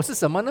结果是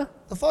什么呢？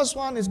 The first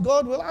one is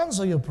God will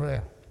answer your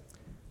prayer.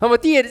 那么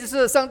第二就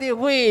是上帝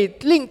会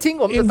聆听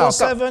我们的 In 祷 verse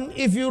告。 7,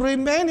 if you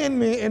remain in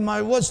me and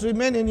my words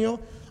remain in you,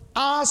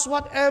 ask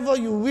whatever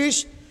you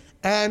wish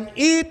and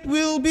it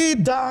will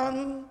be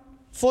done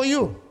for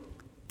you.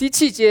 第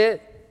7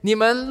节，你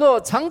们若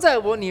常在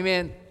我里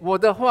面，我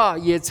的话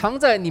也常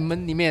在你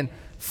们里面，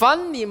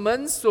凡你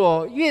们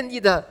所愿意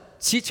的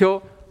祈求，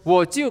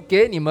我就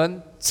给你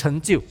们成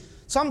就。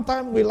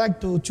 Sometimes we like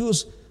to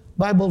choose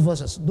Bible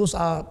verses. Those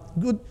are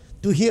good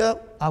to hear,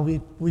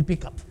 we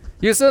pick up.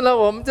 有时候呢，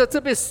我们在这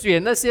边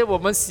选那些我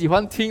们喜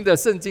欢听的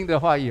圣经的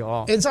话语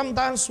哦。 And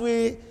sometimes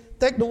we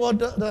take the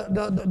word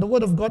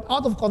of God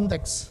out of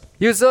context.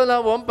 有时候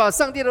呢，我们把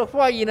上帝的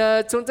话语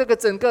呢，从这个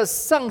整个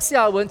上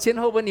下文、前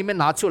后文里面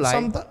拿出来。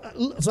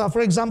 So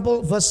for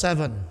example, verse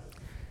 7.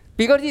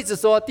 比个例子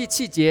说，第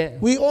7节，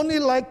 We only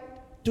like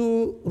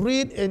to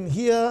read and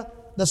hear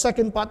the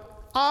second part.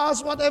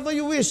 Ask whatever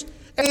you wish,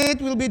 and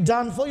it will be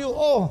done for you.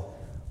 Oh,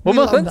 我 we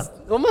们 love 很 that.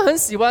 我们很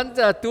喜欢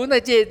读那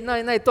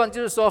一段，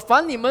就是说，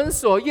凡你们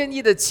所愿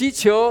意的祈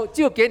求，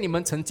就给你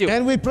们成就。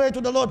 And we pray to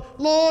the Lord,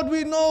 Lord,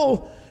 we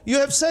know you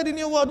have said in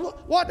your word,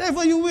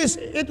 whatever you wish,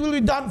 it will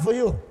be done for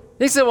you.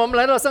 因此，我们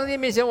来到上帝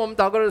面前，我们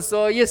祷告的时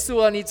候，耶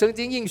稣啊，你曾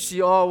经应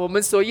许哦，我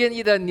们所愿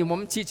意的，我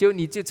们祈求，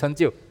你就成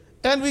就。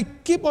 And we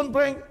keep on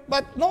praying,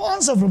 but no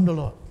answer from the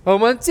Lord. 我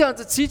们这样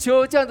子祈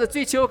求，这样子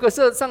追求，可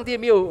是上帝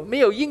没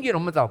有应允我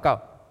们祷告。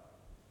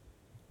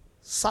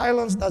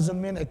 Silence doesn't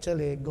mean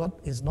actually God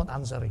is not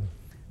answering.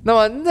 那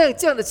么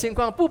这样的情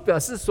况，不表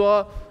示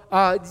说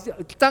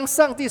当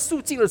上帝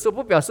肃静的时候，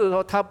不表示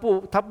说他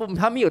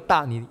没有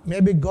答你。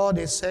 Maybe God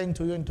is saying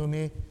to you and to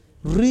me,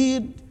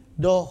 read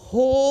the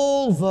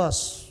whole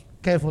verse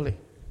carefully.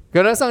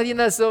 可能上帝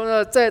那时候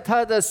呢，在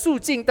他的肃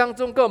静当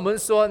中跟我们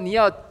说，你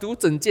要读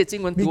整节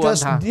经文，读完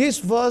Because 它。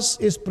 this verse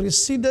is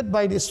preceded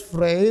by this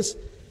phrase,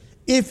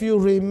 if you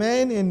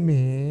remain in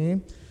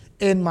me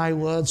and my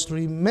words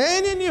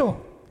remain in you.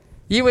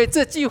 因为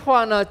这句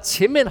话呢，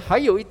前面还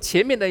有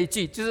前面的一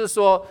句，就是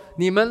说，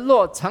你们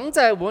若藏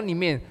在我里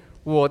面，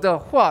我的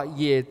话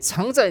也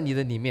藏在你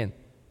的里面。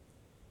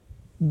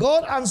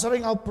 God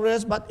answering our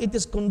prayers, but it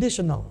is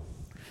conditional.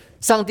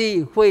 上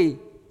帝会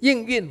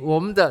应允我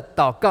们的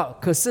祷告，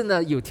可是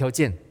呢，有条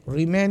件，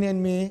 Remain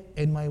in me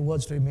and my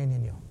words remain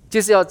in you.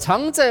 就是要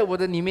藏在我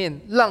的里面，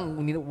让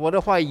我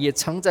的话也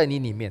藏在你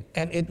里面。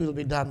 And it will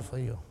be done for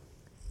you.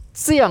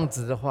 这样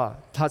子的话，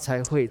他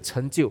才会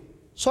成就。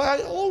 So I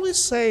always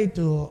say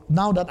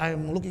now that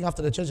I'm looking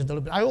after the church a little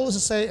bit, I always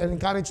say and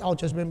encourage our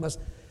church members,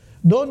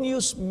 don't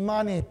use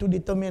money to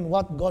determine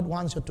what God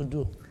wants you to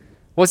do.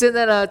 我现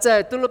在呢，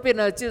在多罗贝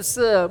呢，就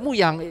是牧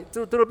养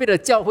多罗贝的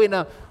教会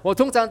呢，我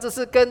通常就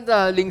是跟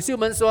领袖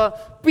们说，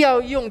不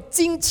要用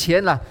金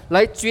钱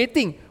来决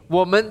定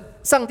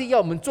上帝要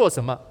我们做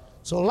什么。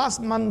 So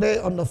last Monday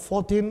on the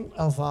 14th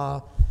of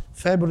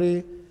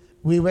February,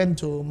 we went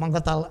to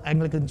Mangkatal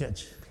Anglican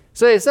Church.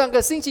 所以上个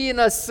星期一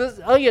呢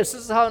，2月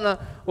14号呢，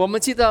我们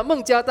去到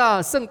孟加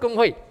大圣公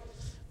会，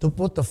 to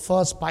put the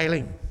first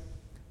piling.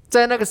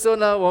 在那个时候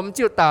呢，我们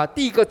就打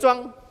第一个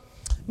桩。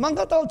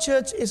 Mangkatal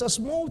Church is a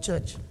small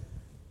church.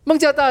 孟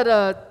加大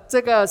的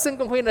这个圣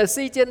公会呢，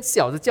是一间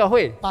小的教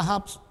会，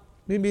 Perhaps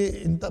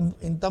maybe in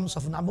terms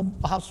of number,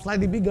 perhaps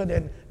slightly bigger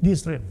than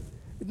this room.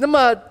 那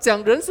么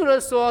讲人数来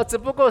说，只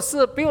不过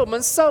是比我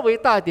们稍微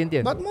大一点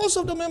点。 But most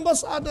of the members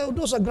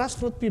those are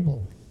grassroots people.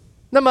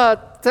 那么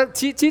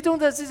其中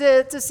的这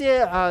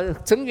些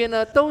成员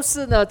呢，都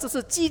是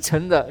基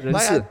层的人 But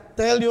士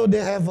I。tell you,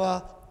 they have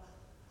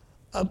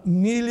a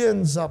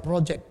millions of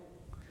project.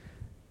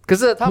 可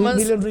是他们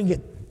million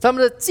ringgit.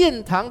 的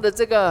建堂的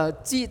这个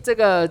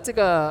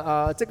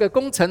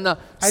工程呢，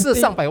是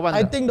上百万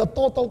I 的。 think the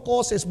total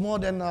cost is more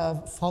than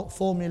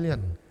 4 million.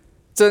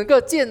 整个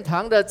建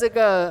堂的这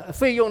个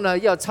费用呢，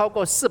要超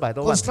过400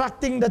多万。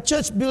 Constructing the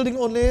church building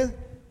only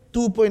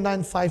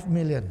 2.95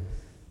 million.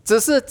 只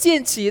是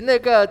建起那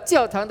个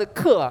教堂的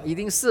课已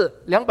经是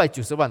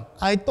290万。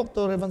 I talked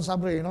to Reverend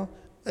Sabri,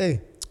 hey,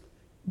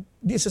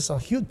 this is a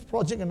huge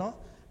project,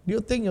 Do you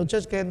think your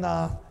church can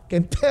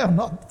pay or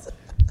not?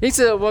 因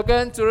此，我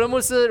跟主任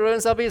牧师罗恩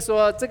沙贝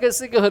说，这个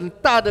是一个很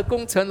大的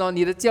工程哦，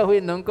你的教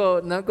会能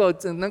够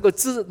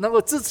支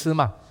持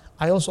嘛？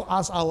 I also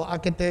asked our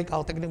architect,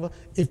 our technical,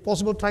 if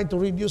possible, try to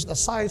reduce the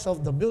size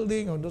of the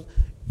building.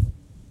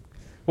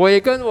 我也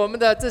跟我们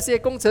的这些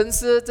工程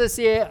师、这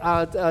些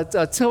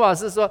策划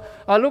师说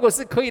如果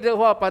是可以的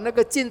话，把那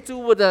个建筑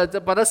物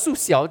把它缩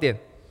小点。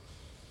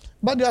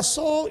 But they are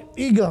so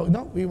eager,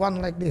 we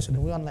want like this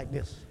and we want like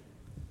this.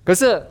 可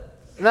是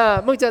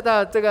那孟加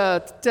大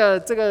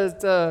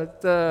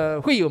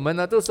会友们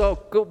呢，都说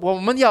我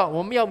们要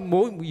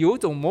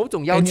有某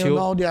种要 And you 求。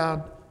 know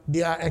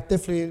they are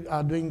actively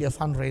doing their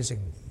fundraising.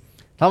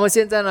 他们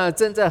现在呢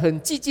正在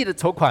很积极的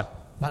筹款。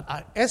 But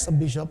as a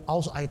bishop,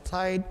 also I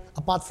tried,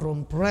 apart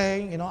from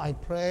praying, I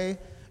pray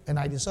and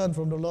I discern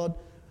from the Lord,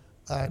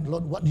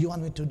 Lord, what do you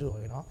want me to do?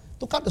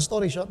 To cut the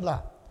story short,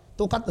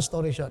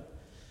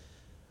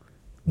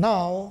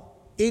 now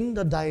in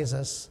the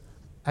diocese,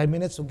 I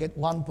managed to get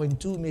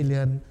 1.2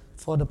 million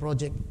for the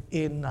project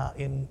in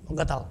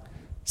Monggatal.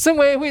 身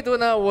为会督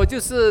呢，我就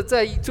是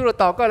除了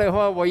祷告的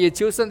话，我也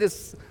求神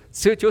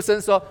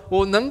说，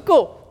我能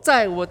够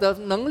在我的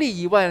能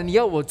力以外，你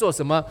要我做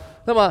什么？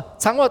那么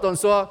长话短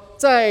说，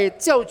在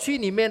教区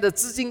里面的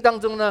资金当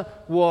中呢，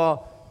我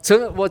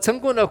成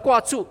功的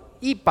挂出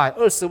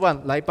120万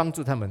来帮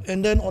助他们。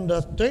 And then on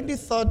the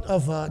 23rd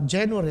of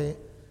January,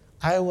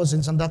 I was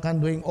in Sandakan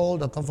doing all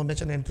the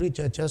confirmation in 3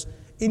 churches.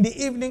 In the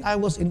evening, I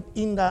was in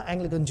Inda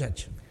Anglican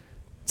Church.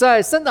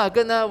 在圣打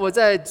根呢，我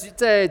在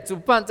主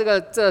办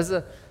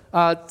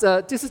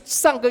就是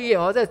上个月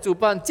在主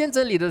办见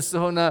证礼的时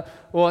候呢，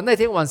我那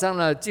天晚上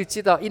呢就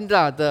去到印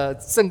大的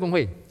圣公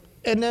会。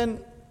 And then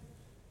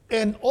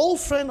an old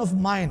friend of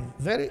mine,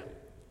 very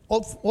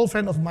old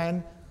friend of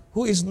mine,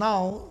 who is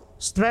now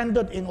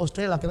stranded in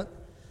Australia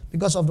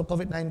because of the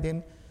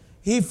COVID-19,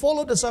 he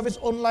followed the service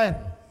online.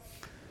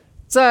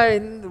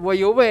 在我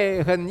有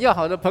位很要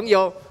好的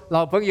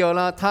老朋友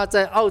呢，他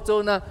在澳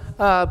洲呢，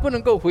不能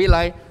够回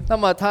来，那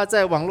么他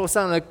在网络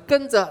上呢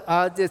跟着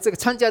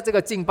参加这个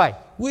敬拜。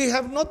 We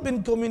have not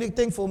been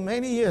communicating for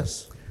many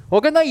years. 我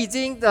跟他已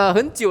经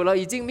很久了，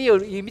已经没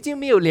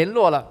有联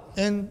络了。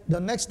 And the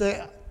next day,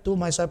 to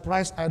my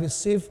surprise, I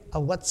received a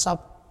WhatsApp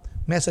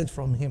message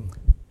from him.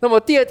 那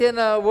么第二天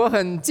呢，我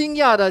很惊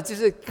讶的就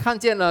是看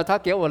见了他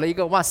给我了一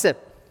个 WhatsApp。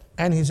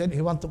 And he said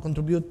he wants to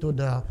contribute to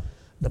the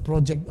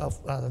project of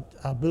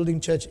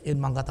building church in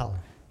Monggatal.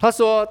 他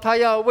说他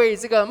要为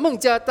这个孟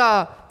加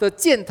大的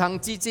建堂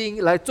基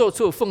金来做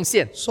出奉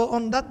献。 So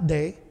on that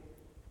day,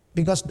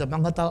 because the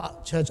Monggatal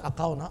church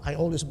account, I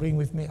always bring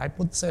with me, I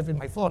put save in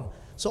my phone.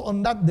 So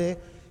on that day,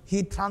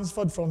 he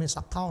transferred from his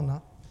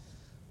account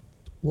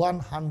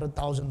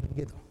 100,000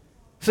 ringgit.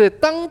 所以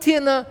当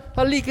天呢，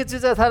他立刻就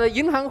在他的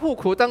银行户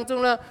口当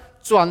中呢，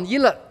转移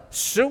了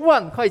10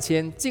万块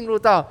钱进入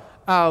到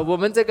我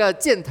们这个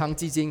建堂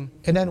基金。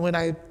 And then when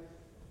I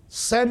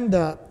sent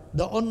the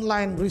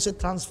online receipt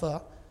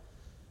transfer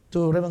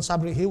to Reverend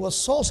Sabri, he was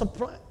so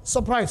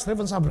surprised,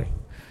 Reverend Sabri.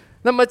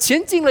 那么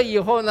钱进了以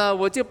后呢，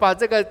我就把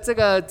这个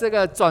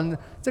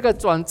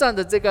转账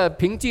的这个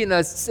凭据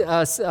呢，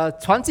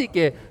传寄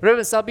给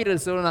Reverend Sabi 的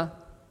时候呢，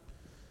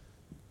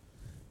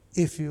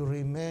 If you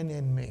remain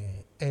in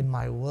me and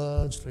my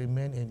words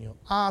remain in you,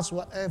 ask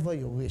whatever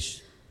you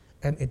wish,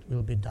 and it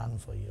will be done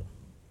for you.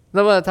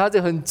 那么他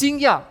就很惊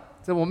讶，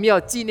这我们要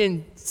纪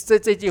念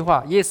这句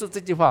话，耶稣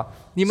这句话：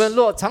你们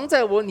若藏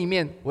在我里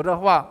面，我的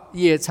话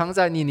也藏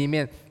在你里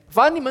面。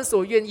凡你们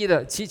所愿意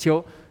的祈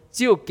求，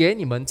就给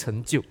你们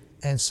成就。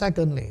 And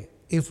secondly,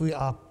 if we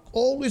are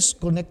always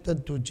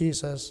connected to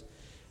Jesus,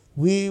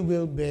 we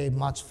will bear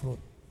much fruit.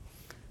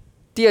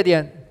 第二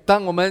点，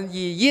当我们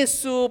与耶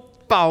稣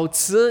保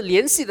持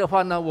联系的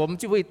话呢，我们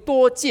就会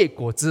多结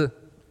果子。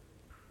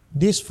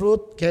 This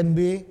fruit can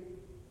be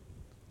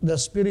the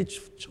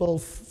spiritual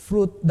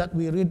fruit that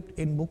we read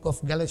in book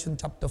of Galatians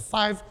chapter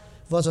 5,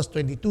 verses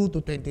 22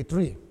 to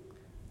 23.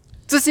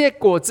 这些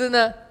果子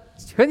呢，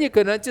很有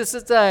可能就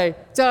是在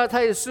加拉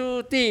太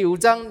书第5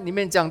章里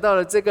面讲到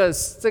了这个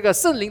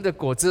圣灵的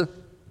果子。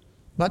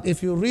 But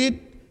if you read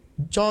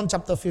John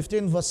chapter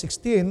 15, verse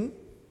 16,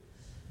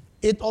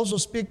 it also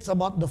speaks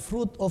about the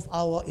fruit of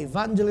our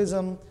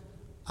evangelism,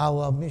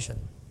 our mission.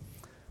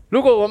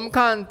 如果我们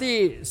看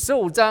第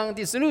15章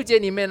第16节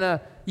里面呢，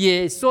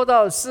也说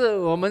到是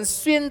我们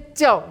宣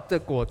教的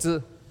果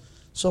子。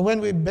 So when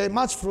we bear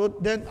much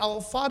fruit, then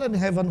our Father in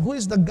heaven, who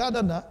is the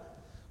gardener,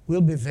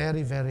 will be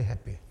very, very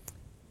happy.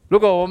 如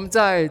果我们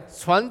在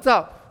传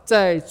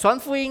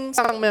福音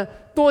上面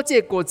多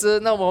结果子，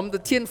那我们的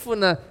天父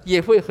呢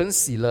也会很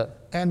喜乐。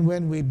 And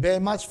when we bear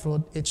much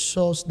fruit, it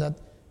shows that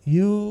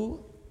you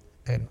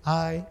and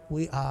I,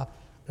 we are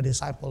a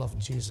disciple of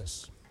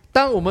Jesus.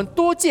 当我们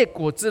多结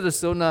果子的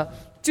时候呢，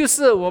就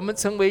是我们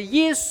成为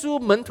耶稣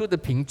门徒的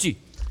凭据。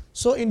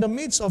 So in the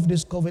midst of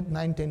this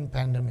COVID-19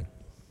 pandemic,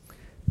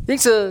 因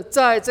此，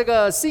在这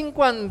个新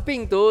冠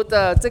病毒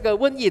的这个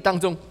瘟疫当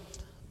中，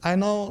 I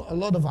know a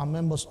lot of our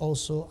members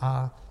also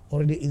are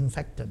already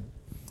infected.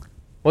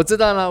 我知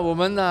道呢，我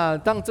们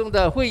当中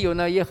的会友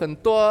呢也很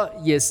多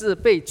也是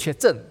被确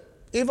诊，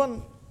 Even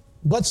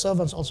God's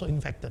servants also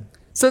infected.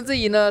 甚至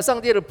于呢，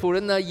上帝的仆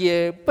人呢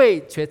也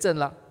被确诊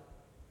了。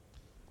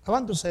 I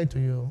want to say to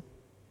you,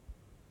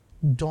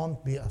 don't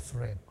be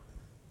afraid.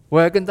 我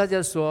要跟大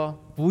家说，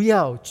不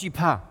要惧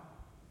怕，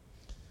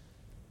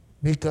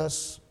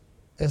 Because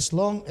as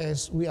long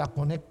as we are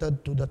connected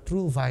to the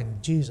true vine,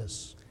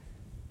 Jesus,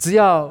 只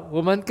要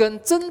我们跟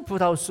真葡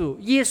萄树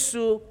耶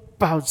稣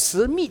保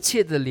持密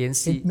切的联 it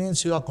系，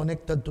 means you are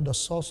connected to the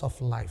source of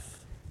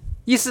life.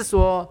 意思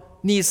说，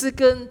你是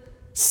跟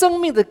生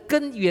命的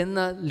根源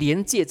呢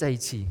连接在一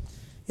起。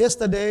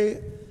 Yesterday,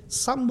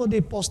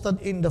 somebody posted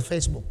in the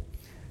Facebook.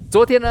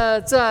 昨天呢，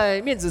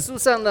在面子书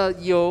上呢，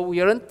有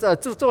人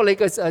做了一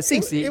个信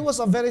It 息， was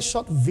a very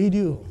short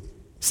video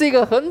是一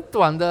个很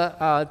短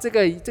的这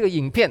个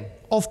影片，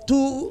 of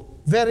two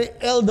very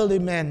elderly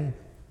men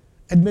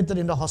admitted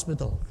in the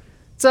hospital.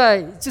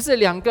 就是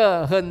两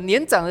个很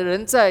年长的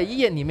人在医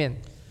院里面。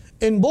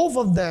 In both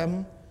of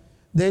them,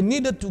 they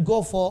needed to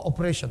go for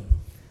operation.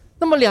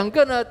 那么两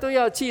个呢都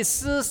要去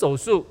施手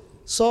术，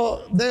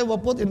 So they were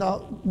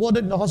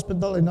warded in the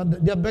hospital, and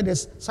their bed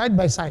is side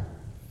by side.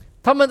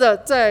 他们的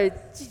在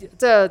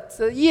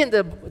医院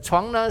的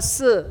床呢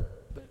是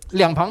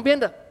两旁边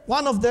的。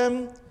 One of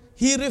them,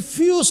 he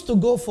refused to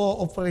go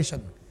for operation.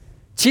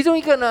 其中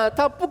一个呢，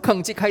他不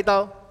肯去开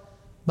刀，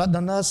 But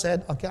the nurse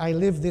said, okay, I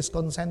leave this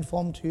consent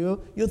form to you.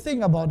 You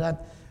think about that,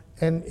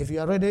 and if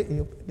you are ready,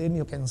 then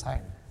you can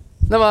sign.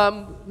 那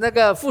么那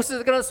个护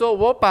士跟他说：“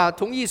我把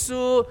同意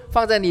书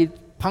放在你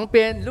旁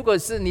边，如果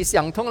是你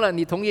想通了，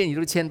你同意你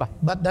就签吧。”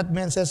 But that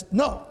man says,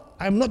 no,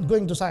 I'm not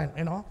going to sign,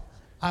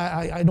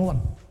 I don't want.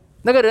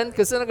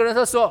 可是那个人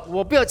他说：“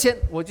我不要签，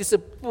我就是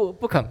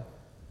不肯。”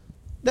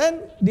 Then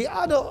the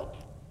other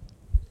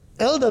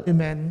elderly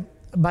man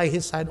by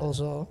his side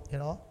also,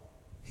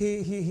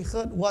 he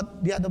heard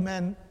what the other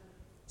man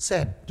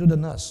said to the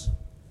nurse.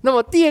 那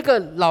么第二个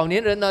老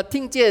年人呢，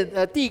听见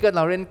第一个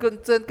老人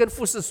跟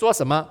护士说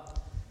什么，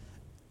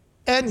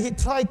 And he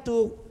tried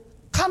to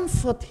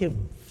comfort him.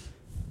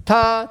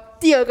 他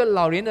第二个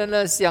老年人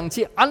呢想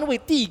去安慰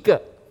第一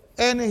个，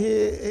 And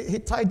he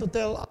tried to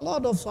tell a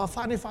lot of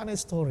funny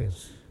stories.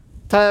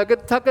 他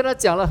跟他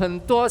讲了很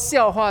多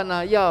笑话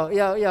呢，要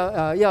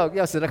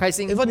使他开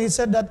心。 Even he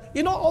said that,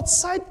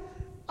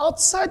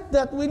 outside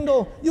that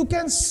window, you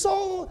can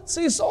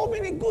see so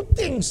many good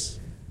things.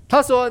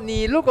 他说：“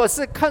你如果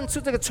是看出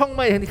这个窗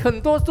外很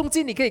多东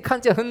西，你可以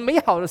看见很美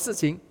好的事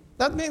情。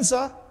 That means,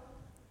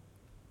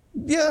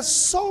 there's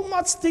so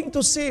much thing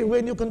to see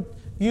when you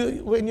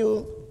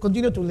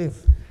continue to live.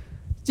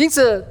 因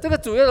此，这个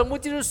主要的目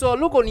的就是说，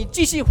如果你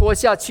继续活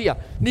下去啊，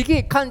你可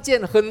以看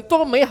见很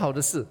多美好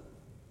的事。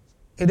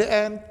 In the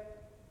end,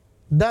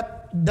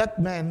 that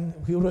man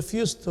who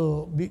refused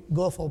to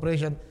go for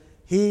operation,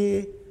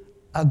 he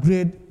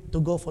agreed to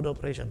go for the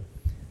operation.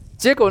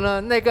 结果呢，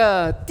那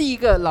个第一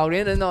个老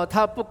年人呢，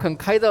他不肯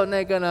开到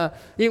那个呢，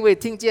因为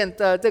听见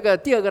的这个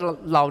第二个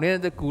老年人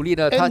的鼓励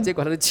呢，结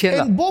果他就签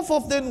了。 And both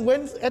of them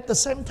went at the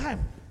same time.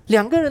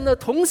 两个人呢，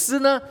同时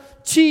呢，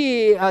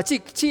去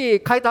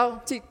开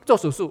刀，去做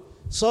手术。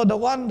 So the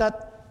one that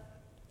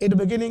in the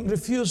beginning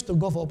refused to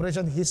go for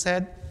operation, he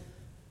said,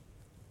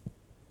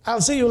 "I'll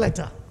see you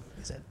later."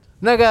 He said.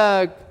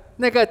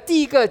 那个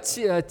第一个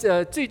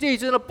最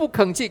终呢不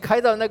肯去开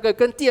刀，那个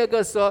跟第二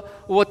个说：“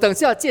我等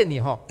下见你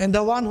哈。” And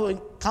the one who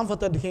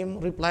comforted him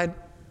replied,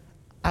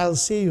 "I'll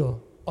see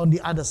you on the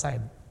other side."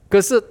 可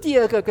是第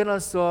二个跟他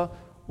说：“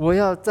我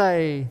要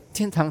在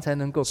天堂才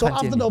能够 So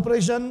看见 after 你。” the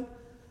operation,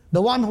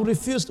 the one who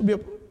refused to be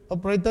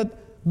operated,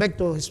 back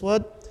to his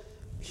word,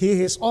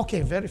 he is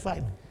okay, very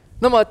fine.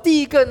 那么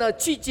第一个呢，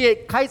拒绝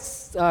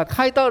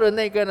开刀的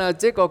那个呢，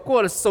结果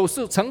过了手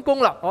术成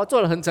功了，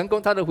做得很成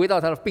功，他就回到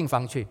他的病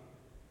房去。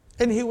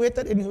 And he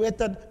waited.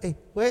 Hey,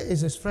 where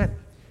is his friend?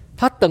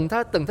 他等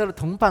他的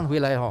同伴回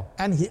来哦，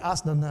 And he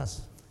asked the nurse.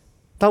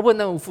 他问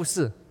那位护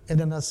士， And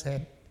the nurse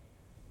said,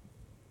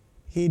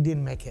 he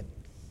didn't make it.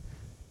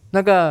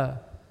 那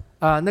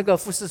个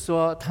护士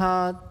说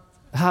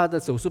他的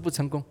手术不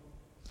成功，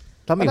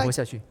他没有活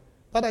下去。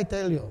 But I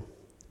tell you,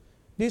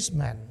 this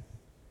man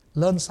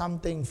learned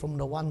something from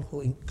the one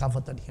who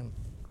comforted him.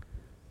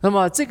 那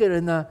么这个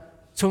人呢，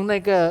从那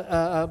个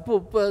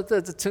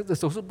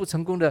手术不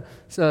成功的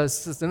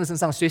人身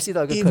上学习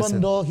到一个课 Even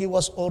程。 though he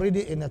was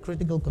already in a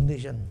critical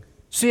condition,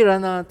 虽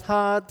然呢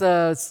他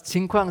的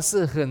情况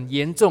是很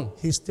严重，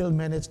 he still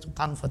managed to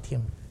comfort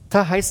him,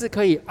 他还是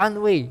可以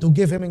安慰， to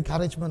give him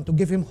encouragement, to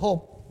give him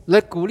hope. 来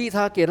鼓励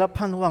他，给他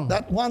盼望。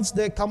 That once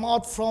they come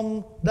out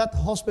from that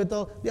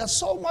hospital, there's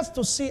so much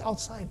to see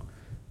outside.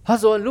 他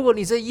说：“如果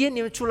你在医院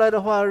里面出来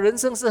的话，人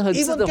生是很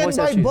值 Even 得活 can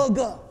下 buy 去。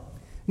 burger.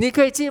 你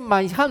可以去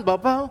买汉堡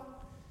包。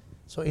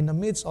 So in the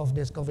midst of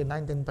this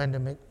COVID-19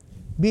 pandemic,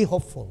 be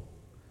hopeful.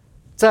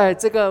 在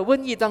这个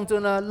瘟疫当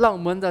中呢，让我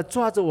们的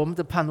抓着我们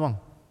的盼望。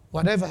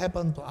 Whatever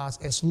happened to us,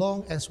 as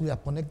long as we are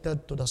connected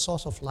to the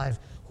source of life,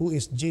 who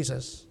is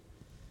Jesus,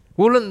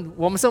 无论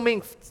我们生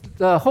命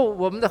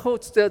我们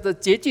的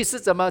结局是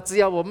怎么，只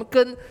要我们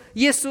跟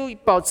耶稣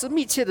保持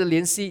密切的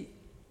联系，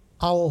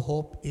 our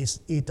hope is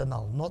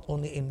eternal, not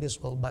only in this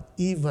world, but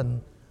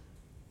even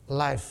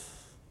life.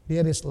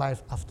 There is life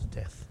after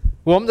death.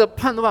 我们的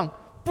盼望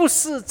不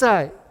是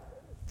在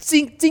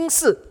今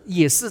世，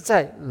也是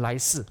在来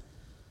世。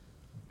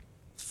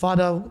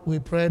 Father, we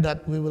pray that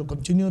we will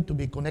continue to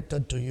be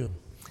connected to you,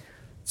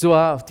 主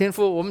啊，天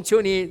父，我们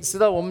求你，使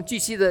到我们继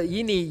续的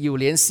与你有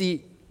联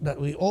系， that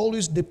we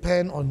always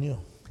depend on you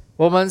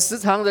我们时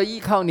常的依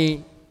靠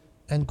你，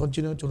 and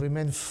continue to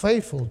remain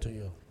faithful to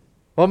you,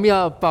 我们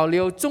要保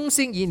留忠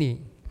心于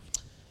你，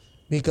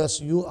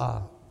 because you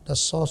are the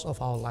source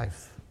of our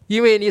life.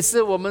 因为你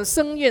是我们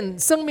生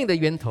命的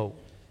源头。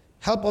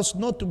 Help us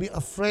not to be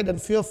afraid and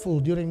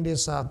fearful during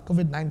this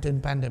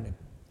COVID-19 pandemic.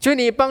 求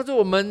你帮助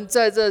我们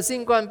在这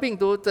新冠病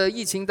毒的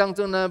疫情当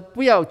中呢，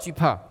不要惧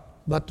怕，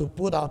 but to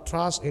put our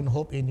trust and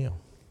hope in you.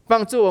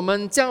 帮助我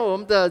们将我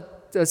们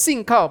的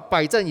信靠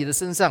摆在你的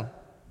身上。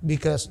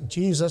 Because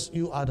Jesus,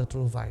 you are the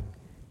true vine.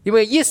 因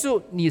为耶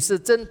稣你是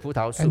真葡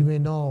萄树， And we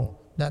know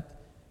that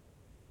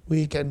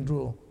we can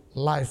draw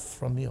life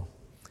from you.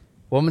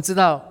 我们知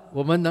道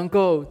我们能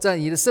够在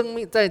你的生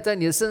命在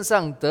你的身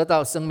上得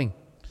到生命，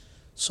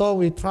 So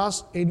we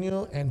trust in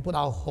you and put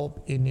our hope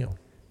in you.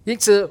 因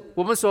此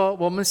我们说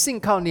我们信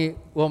靠你，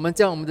我们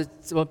将我们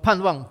的盼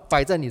望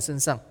摆在你身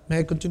上。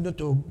 May you continue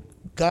to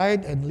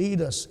guide and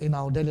lead us in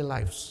our daily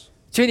lives.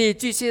 求你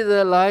继续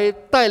的来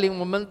带领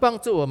我们，帮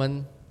助我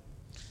们，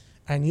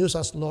 And use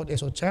us, Lord,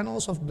 as your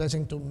channels of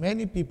blessing to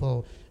many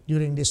people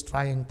during these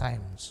trying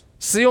times.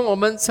 使用我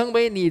们成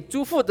为你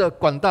祝福的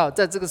管道，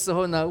在这个时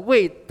候呢，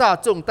为大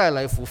众带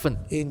来福分。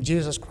 In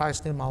Jesus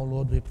Christ's name, our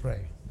Lord, we pray.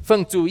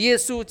 奉主耶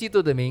稣基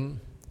督的名，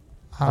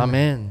阿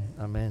门，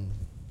阿门。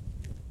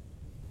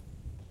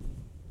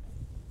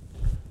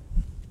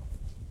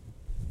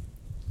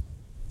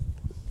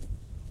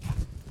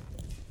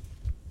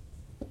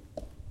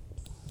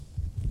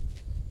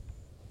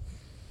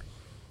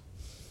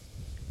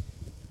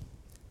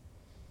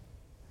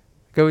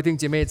各位弟兄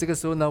姐妹，这个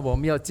时候呢，我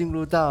们要进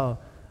入到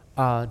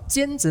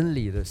见证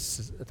礼的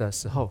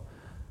时候。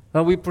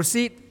We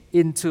proceed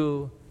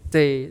into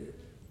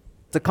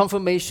the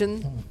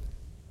confirmation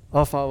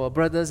of our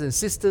brothers and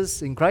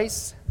sisters in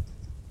Christ.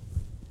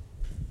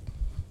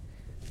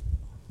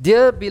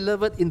 Dear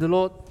beloved in the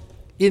Lord,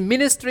 in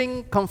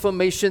ministering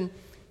confirmation,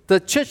 the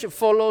church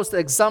follows the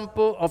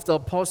example of the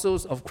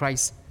apostles of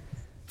Christ.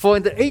 For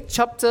in the 8th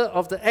chapter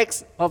of the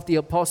Acts of the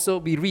Apostle,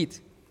 we read,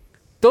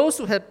 those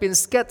who had been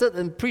scattered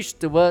and preached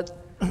the word,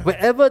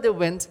 wherever they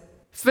went,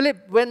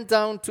 Philip went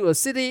down to a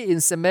city in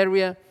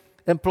Samaria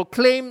and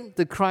proclaimed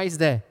the Christ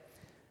there.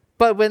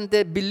 But when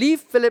they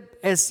believed Philip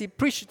as he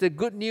preached the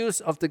good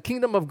news of the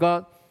kingdom of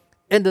God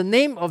and the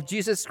name of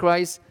Jesus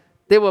Christ,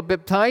 they were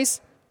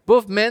baptized,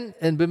 both men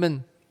and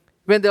women.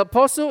 When the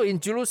apostle in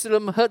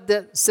Jerusalem heard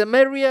that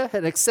Samaria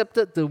had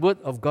accepted the word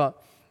of God,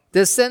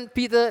 they sent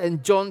Peter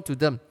and John to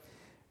them.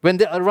 When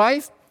they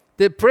arrived,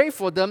 they prayed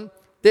for them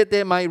that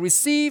they might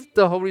receive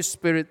the Holy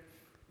Spirit,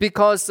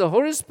 because the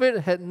Holy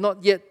Spirit had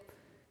not yet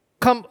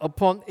come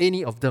upon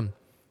any of them.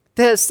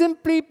 They had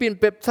simply been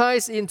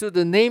baptized into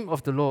the name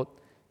of the Lord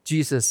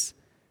Jesus.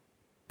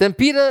 Then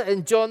Peter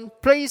and John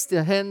placed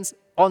their hands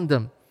on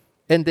them,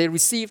 and they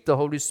received the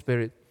Holy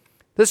Spirit.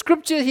 The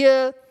scripture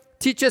here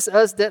teaches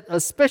us that a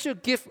special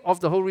gift of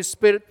the Holy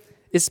Spirit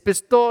is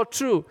bestowed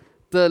through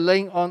the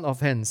laying on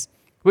of hands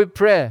with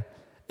prayer.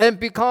 And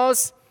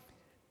because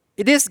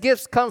these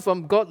gifts come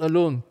from God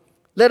alone,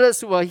 let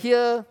us who are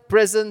here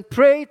present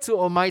pray to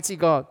Almighty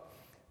God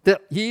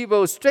that He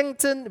will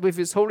strengthen with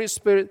His Holy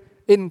Spirit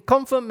in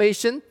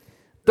confirmation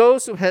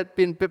those who had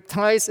been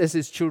baptized as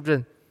His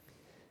children.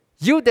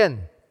 You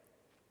then,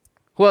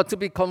 who are to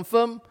be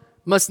confirmed,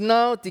 must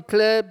now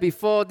declare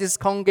before this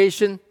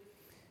congregation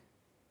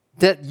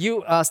that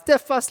you are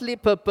steadfastly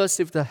purposed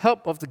with the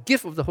help of the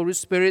gift of the Holy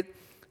Spirit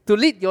to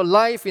lead your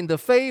life in the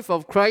faith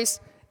of Christ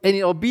and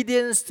in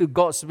obedience to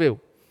God's will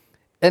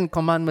and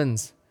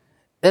commandments,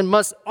 and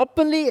must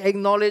openly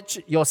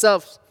acknowledge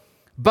yourselves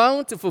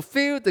bound to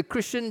fulfill the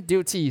Christian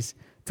duties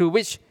to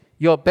which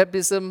your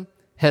baptism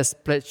has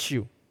pledged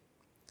you.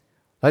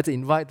 I'd like to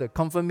invite the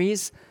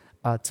confirmees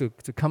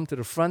to come to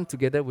the front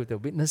together with the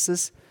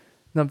witnesses.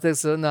 那么这个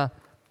时候呢，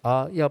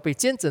要被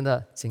见证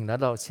的，请来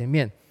到前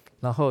面，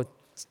然后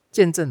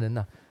见证人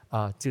呢，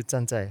就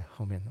站在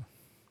后面了。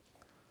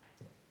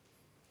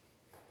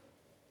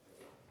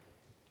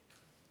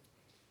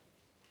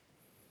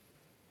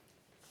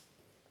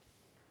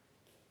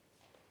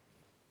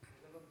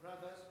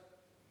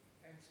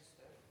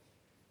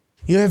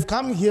You have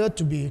come here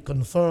to be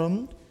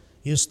confirmed.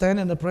 You stand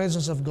in the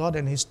presence of God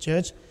and His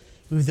church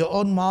with your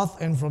own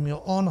mouth and from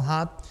your own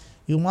heart.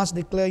 You must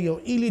declare your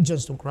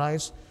allegiance to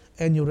Christ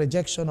and your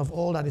rejection of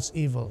all that is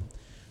evil.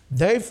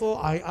 Therefore,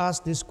 I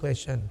ask this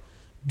question.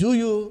 Do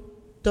you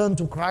turn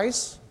to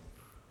Christ?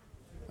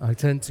 I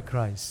turn to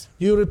Christ.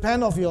 Do you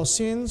repent of your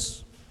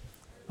sins?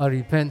 I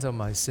repent of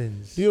my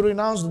sins. Do you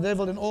renounce the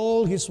devil and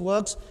all his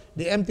works,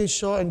 the empty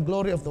show and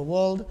glory of the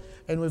world,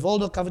 and with all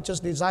the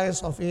covetous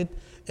desires of it,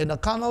 and the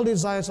carnal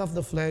desires of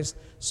the flesh,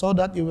 so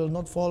that you will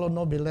not follow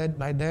nor be led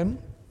by them?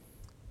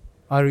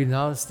 I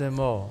renounce them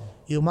all.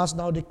 You must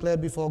now declare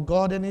before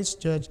God and His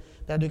church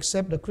that you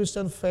accept the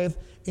Christian faith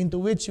into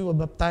which you were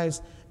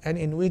baptized and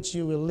in which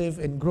you will live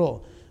and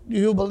grow. Do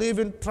you believe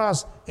and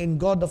trust in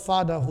God the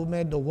Father who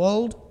made the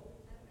world?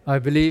 I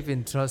believe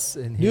and trust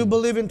in Do you Him.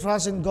 believe and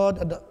trust in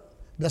God,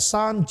 the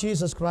Son,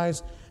 Jesus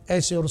Christ,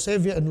 as your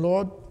Savior and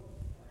Lord?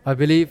 I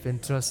believe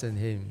and trust in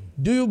Him.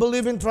 Do you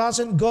believe and trust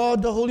in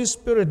God, the Holy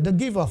Spirit, the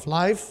giver of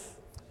life?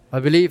 I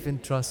believe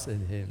and trust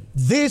in Him.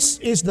 This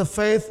is the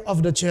faith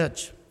of the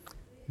church.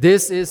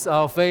 This is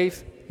our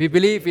faith We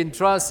believe and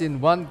trust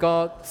in one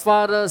God,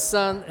 Father,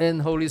 Son,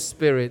 and Holy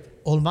Spirit.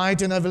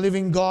 Almighty and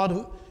ever-living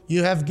God,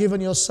 you have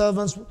given your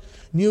servants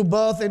new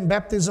birth and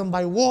baptism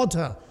by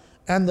water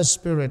and the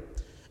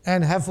Spirit,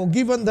 and have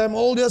forgiven them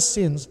all their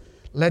sins.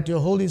 Let your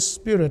Holy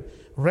Spirit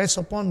rest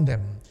upon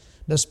them,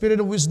 the Spirit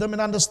of wisdom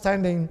and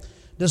understanding,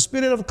 the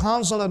Spirit of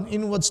counsel and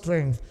inward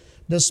strength,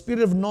 the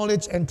Spirit of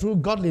knowledge and true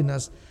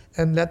godliness,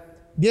 and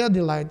let their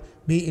delight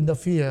be in the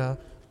fear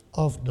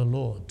of the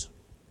Lord.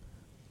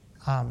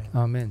 Amen.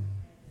 Amen.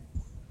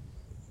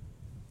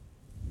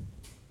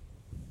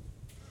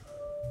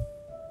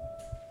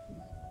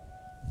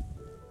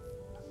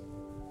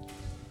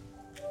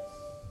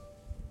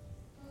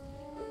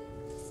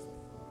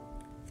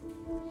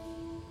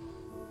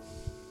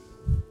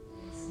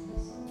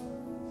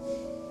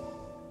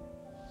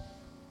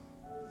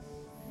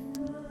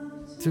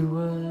 To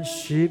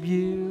worship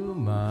you,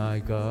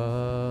 my God.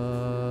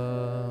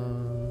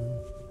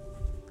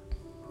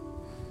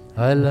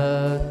 I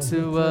love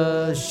to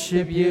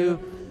worship you,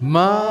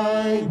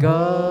 my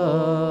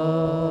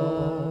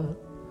God,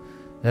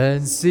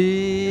 and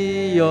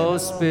see your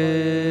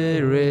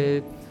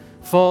Spirit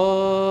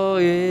fall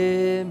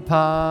in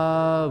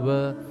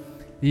power,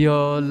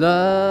 your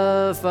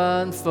love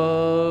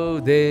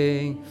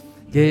unfolding,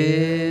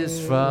 gifts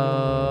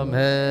from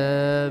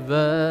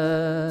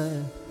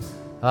heaven.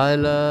 I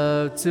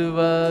love to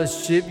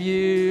worship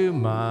you,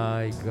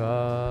 my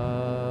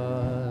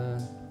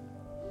God.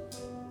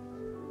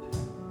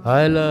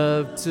 I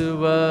love to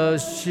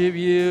worship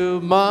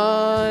you,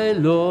 my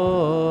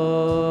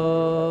Lord,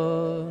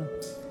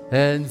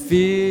 and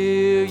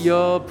feel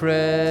your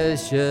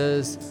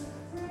precious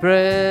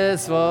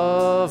breath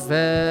of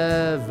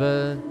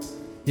heaven,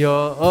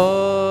 your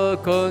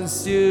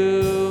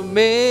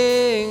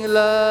all-consuming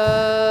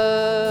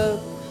love.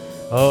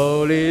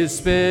 Holy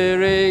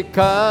Spirit,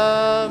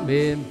 come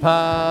in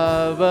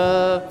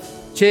power,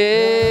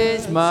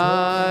 change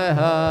my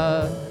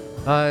heart.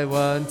 I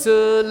want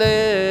to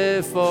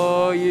live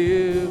for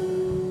you,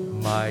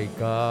 my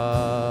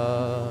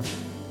God.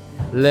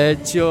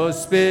 Let your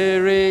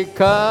Spirit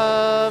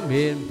come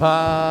in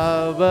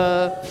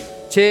power,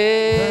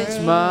 change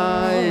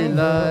my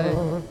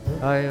life.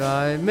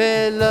 I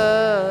may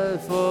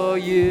love for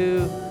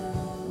you,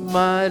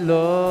 my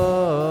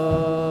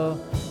Lord.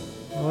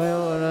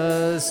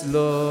 Wellness, Lord.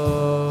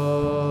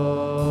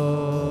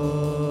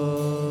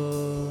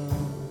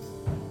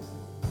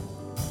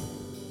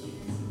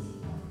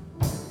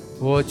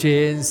 我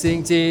全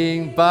心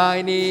敬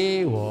拜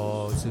你，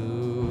我主。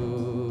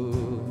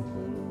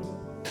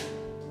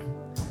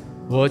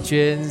我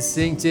全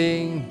心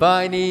敬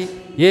拜你，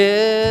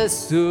耶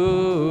稣。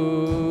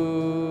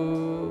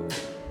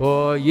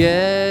我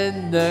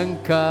愿能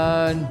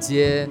看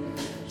见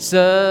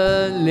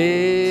圣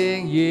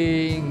灵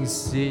运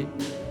行。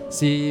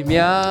奇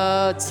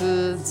妙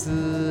之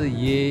指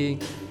引，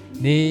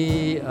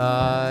你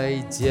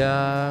爱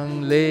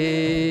降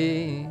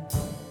临。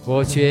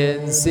我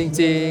全心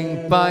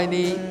敬拜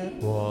你，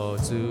我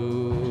主。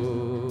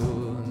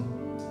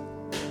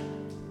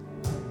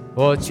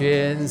我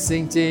全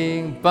心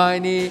敬拜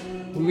你，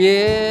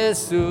耶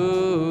稣。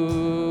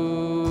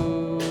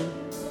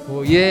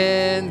我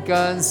愿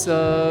感受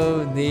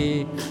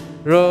你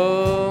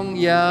荣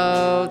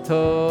耀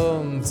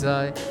同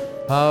在。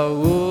毫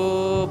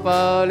无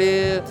保留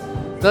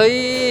的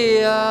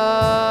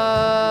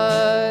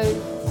爱，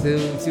拯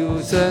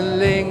救圣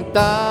灵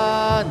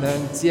大能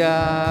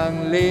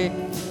降临，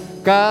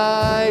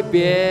改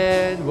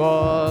变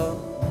我。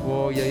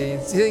我愿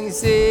尽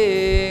心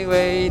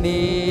为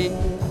你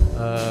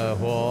而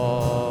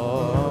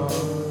活。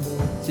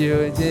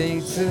就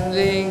尽圣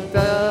灵大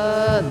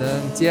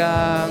能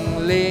降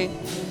临，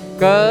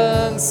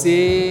更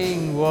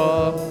新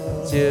我。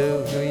就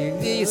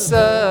一生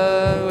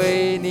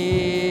为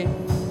你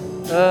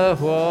而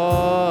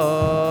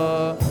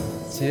活，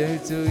求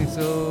主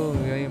充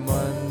满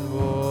我，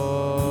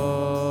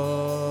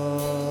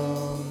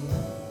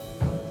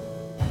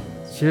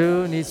求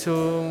你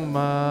充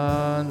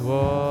满我。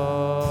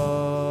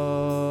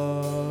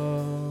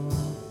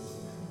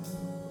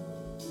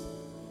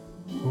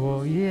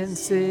我愿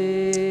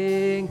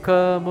心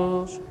渴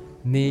慕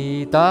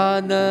你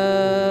大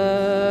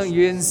能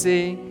运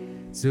行。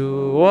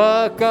主，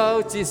我高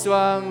举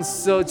双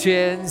手，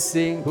全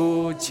心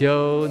呼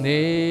求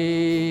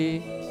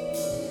你。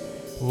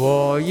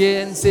我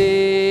愿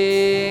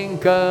心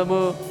渴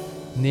慕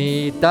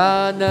你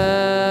大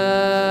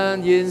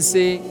能运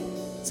行。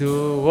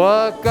主，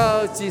我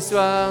高举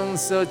双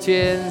手，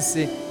全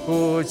心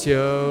呼求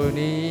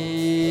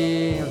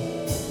你。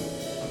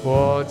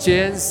我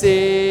全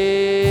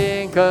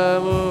心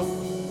渴慕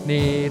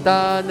你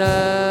大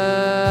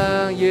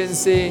能运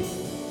行。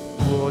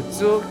我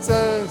主张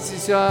起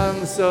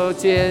双手，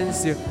全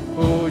心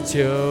呼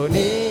求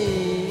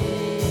你，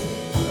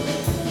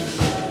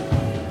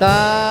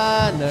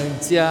大能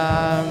降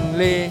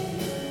临，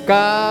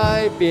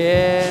改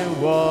变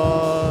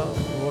我。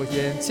我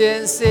愿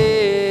全心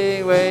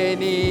为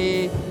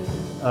你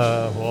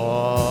而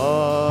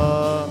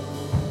活，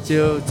求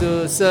救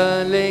主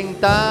圣灵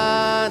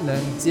大能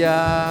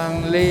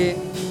降临，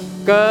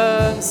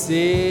更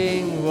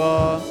新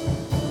我，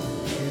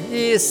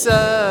一生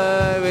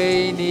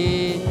为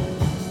你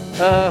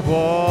而活。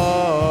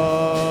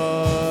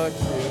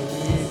求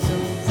你圣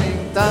灵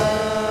大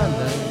能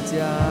降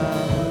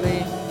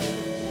临，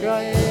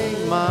感应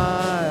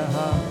my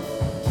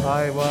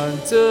heart，I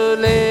want to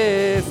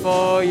live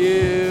for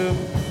you,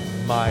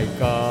 my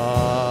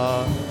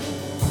God.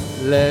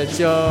 Let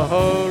your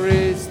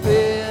Holy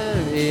Spirit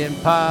in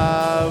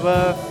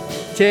power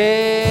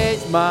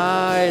change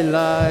my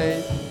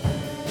life.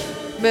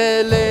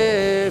 May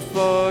live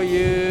for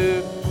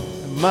you,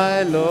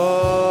 my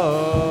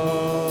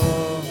Lord.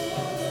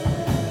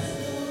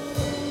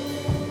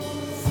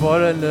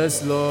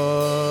 Foreigners,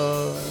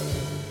 Lord.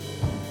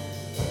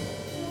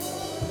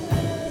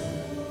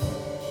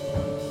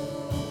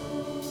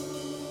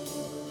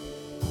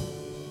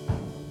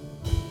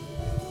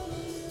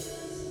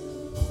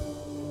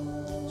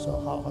 So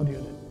how do you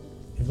do it?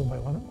 You go by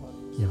one or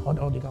Yeah. how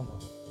do you come?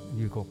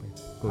 You go, babe.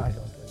 Go I ahead.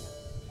 don't do it.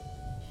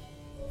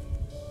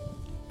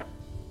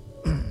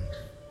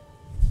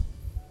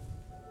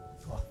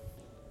 Oh,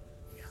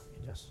 yeah,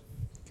 you just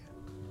okay.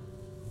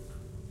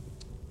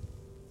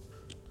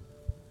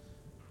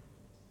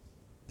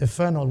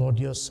 Defend, O Lord,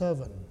 your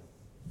servant,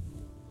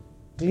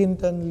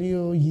 Clinton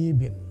Liu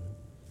Yibin,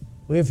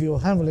 with your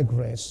heavenly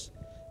grace,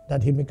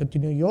 that he may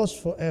continue yours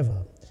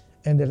forever,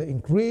 and that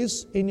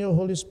increase in your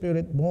Holy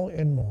Spirit more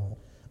and more,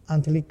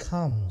 until he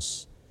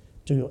comes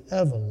to your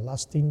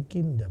everlasting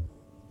kingdom.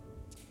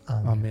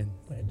 Amen. Amen.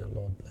 May the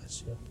Lord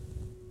bless you.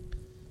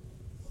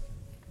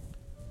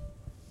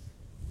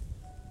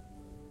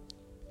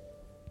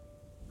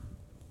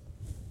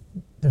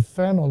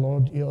 Defend, O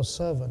Lord, your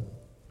servant,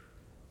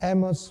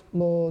 Amos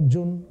Lo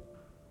Jun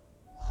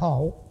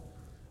Hao,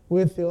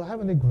 with your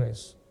heavenly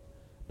grace,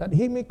 that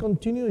he may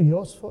continue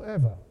yours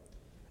forever,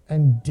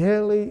 and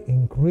daily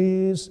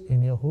increase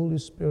in your Holy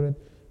Spirit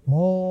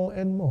more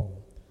and more,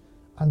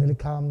 until he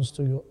comes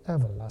to your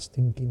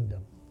everlasting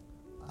kingdom.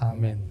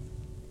 Amen.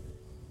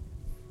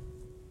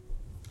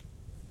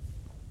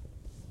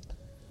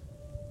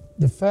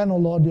 Defend, O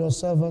Lord, your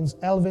servants,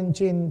 Alvin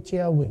Chin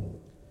Chia Wing,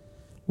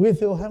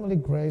 with your heavenly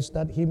grace,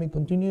 that he may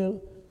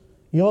continue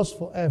yours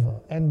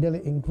forever, and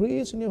daily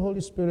increase in your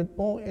Holy Spirit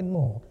more and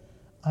more,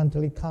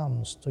 until he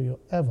comes to your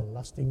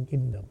everlasting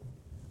kingdom.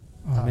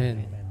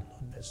 Amen. Amen.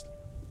 Lord bless you.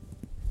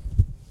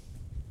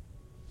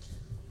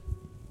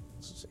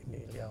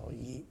 Liao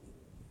Yi,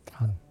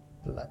 汉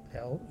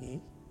Liao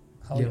Yi,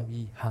 how 廖 you-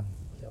 一汉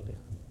Liao Li.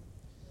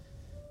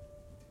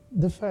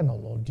 Defend, O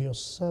Lord, your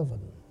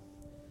servant,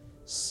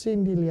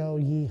 Cindy Liao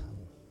Yi Han,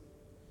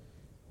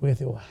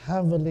 with your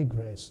heavenly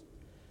grace,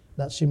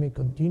 that she may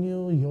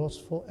continue yours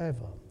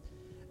forever,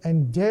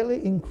 and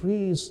daily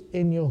increase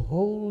in your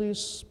Holy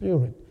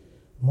Spirit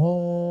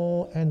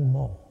more and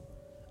more,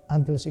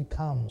 until she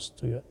comes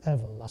to your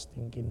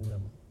everlasting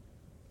kingdom.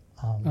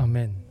 Amen.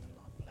 Amen.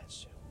 Lord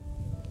bless you.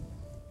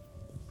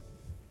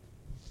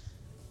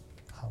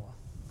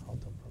 How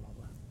to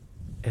pronounce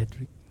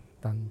Edric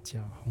Tan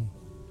Chia Hong.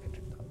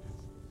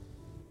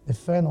 that?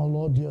 Defend, O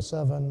Lord, your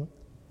servant,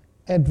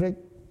 Edric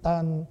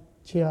Tan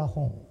Chia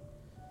Hong,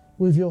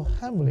 with your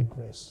heavenly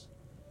grace,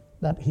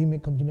 that he may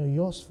continue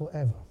yours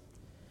forever,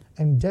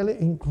 and daily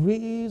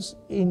increase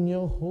in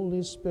your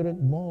Holy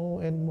Spirit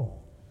more and more,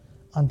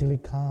 until he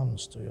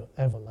comes to your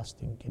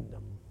everlasting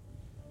kingdom.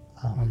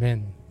 Amen.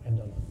 Amen. And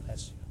the Lord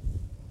bless you.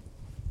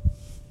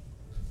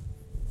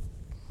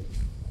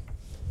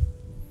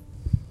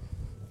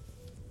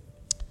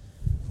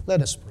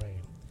 Let us pray.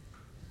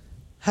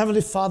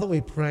 Heavenly Father,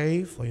 we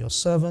pray for your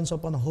servants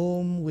upon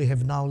whom we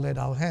have now laid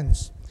our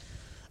hands.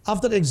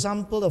 After the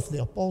example of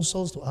the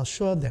apostles, to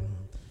assure them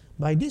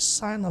by this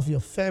sign of your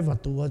favor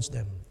towards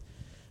them,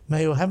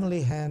 may your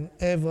heavenly hand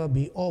ever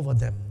be over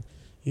them,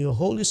 your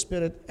Holy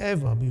Spirit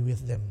ever be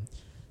with them.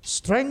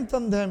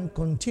 Strengthen them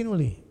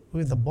continually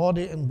with the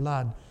body and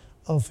blood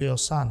of your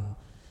Son,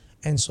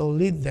 and so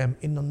lead them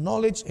in the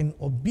knowledge and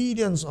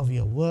obedience of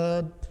your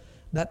word,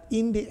 that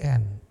in the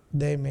end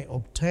they may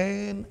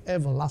obtain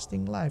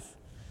everlasting life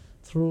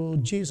through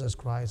Jesus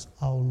Christ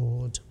our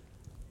Lord.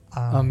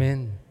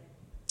 Amen.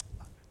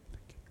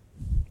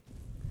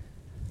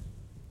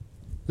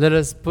 Let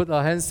us put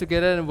our hands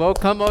together and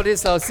welcome all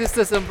these our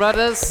sisters and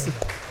brothers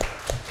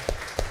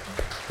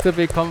to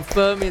be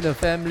confirmed in the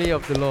family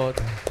of the Lord.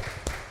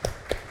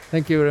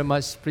 Thank you very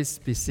much. Please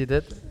be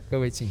seated. 各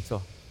位请坐。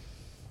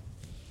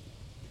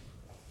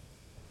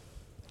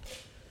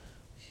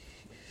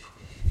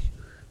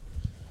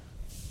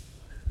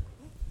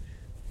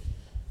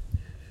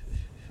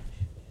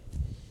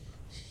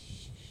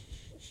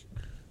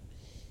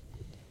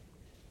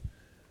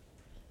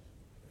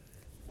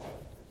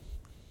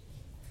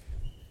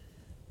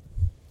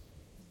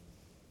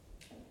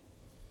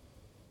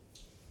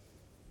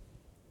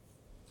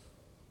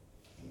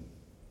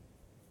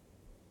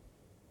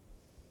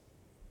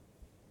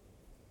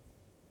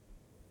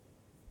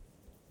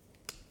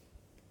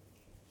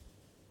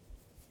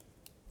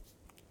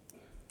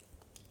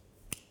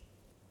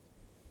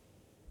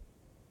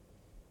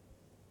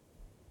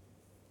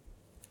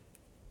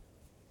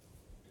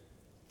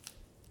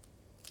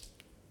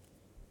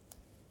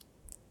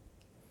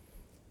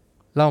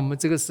让我们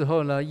这个时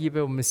候呢，预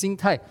备我们的心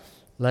态，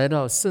来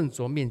到圣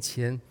座面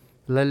前，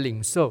来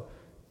领受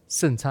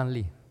圣餐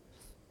礼。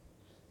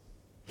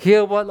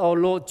Hear what our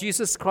Lord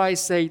Jesus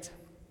Christ said.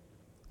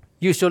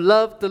 You shall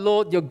love the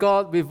Lord your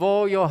God with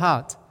all your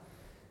heart,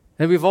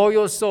 and with all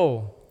your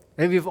soul,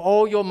 and with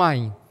all your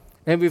mind,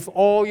 and with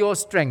all your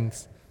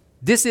strength.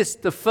 This is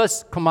the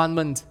first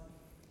commandment.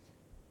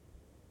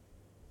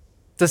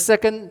 The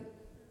second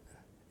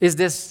is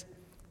this: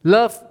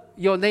 love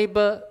your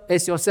neighbor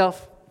as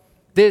yourself.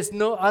 There is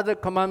no other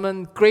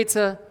commandment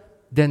greater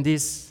than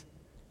this.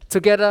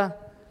 Together,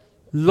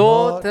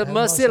 Lord, have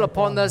mercy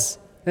upon us,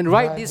 and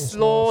write these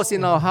laws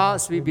in our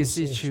hearts, we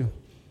beseech you.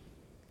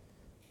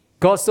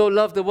 God so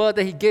loved the world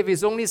that he gave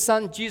his only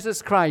Son,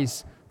 Jesus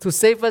Christ, to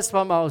save us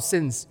from our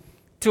sins,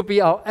 to be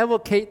our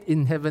advocate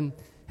in heaven,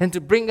 and to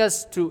bring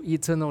us to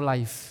eternal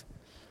life.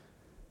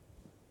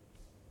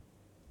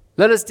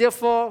 Let us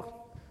therefore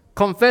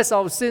confess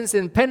our sins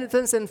in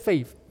penitence and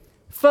faith,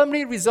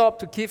 firmly resolved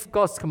to keep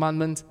God's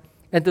commandment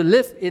and to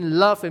live in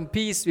love and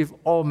peace with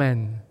all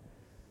men.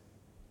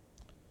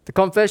 The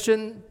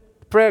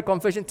prayer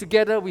confession,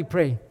 together we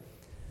pray.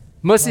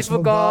 Merciful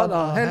God,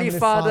 our Heavenly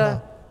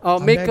Father, our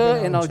Maker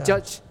and our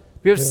Judge,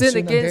 we have sinned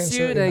against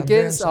you and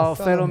against our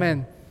fellow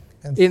men,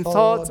 in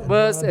thought,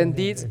 words, and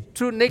deeds,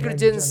 through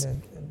negligence,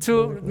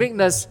 through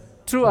weakness,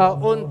 through our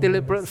own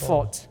deliberate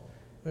fault.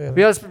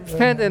 We have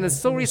repented and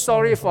are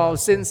sorry for our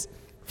sins,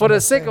 for the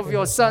sake of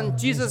your Son,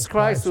 Jesus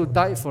Christ, who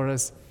died for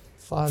us.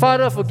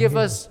 Father, forgive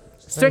us,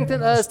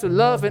 strengthen us to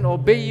love and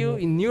obey you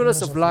in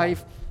newness of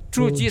life,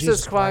 through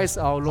Jesus Christ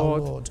our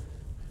Lord.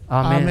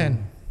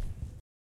 Amen.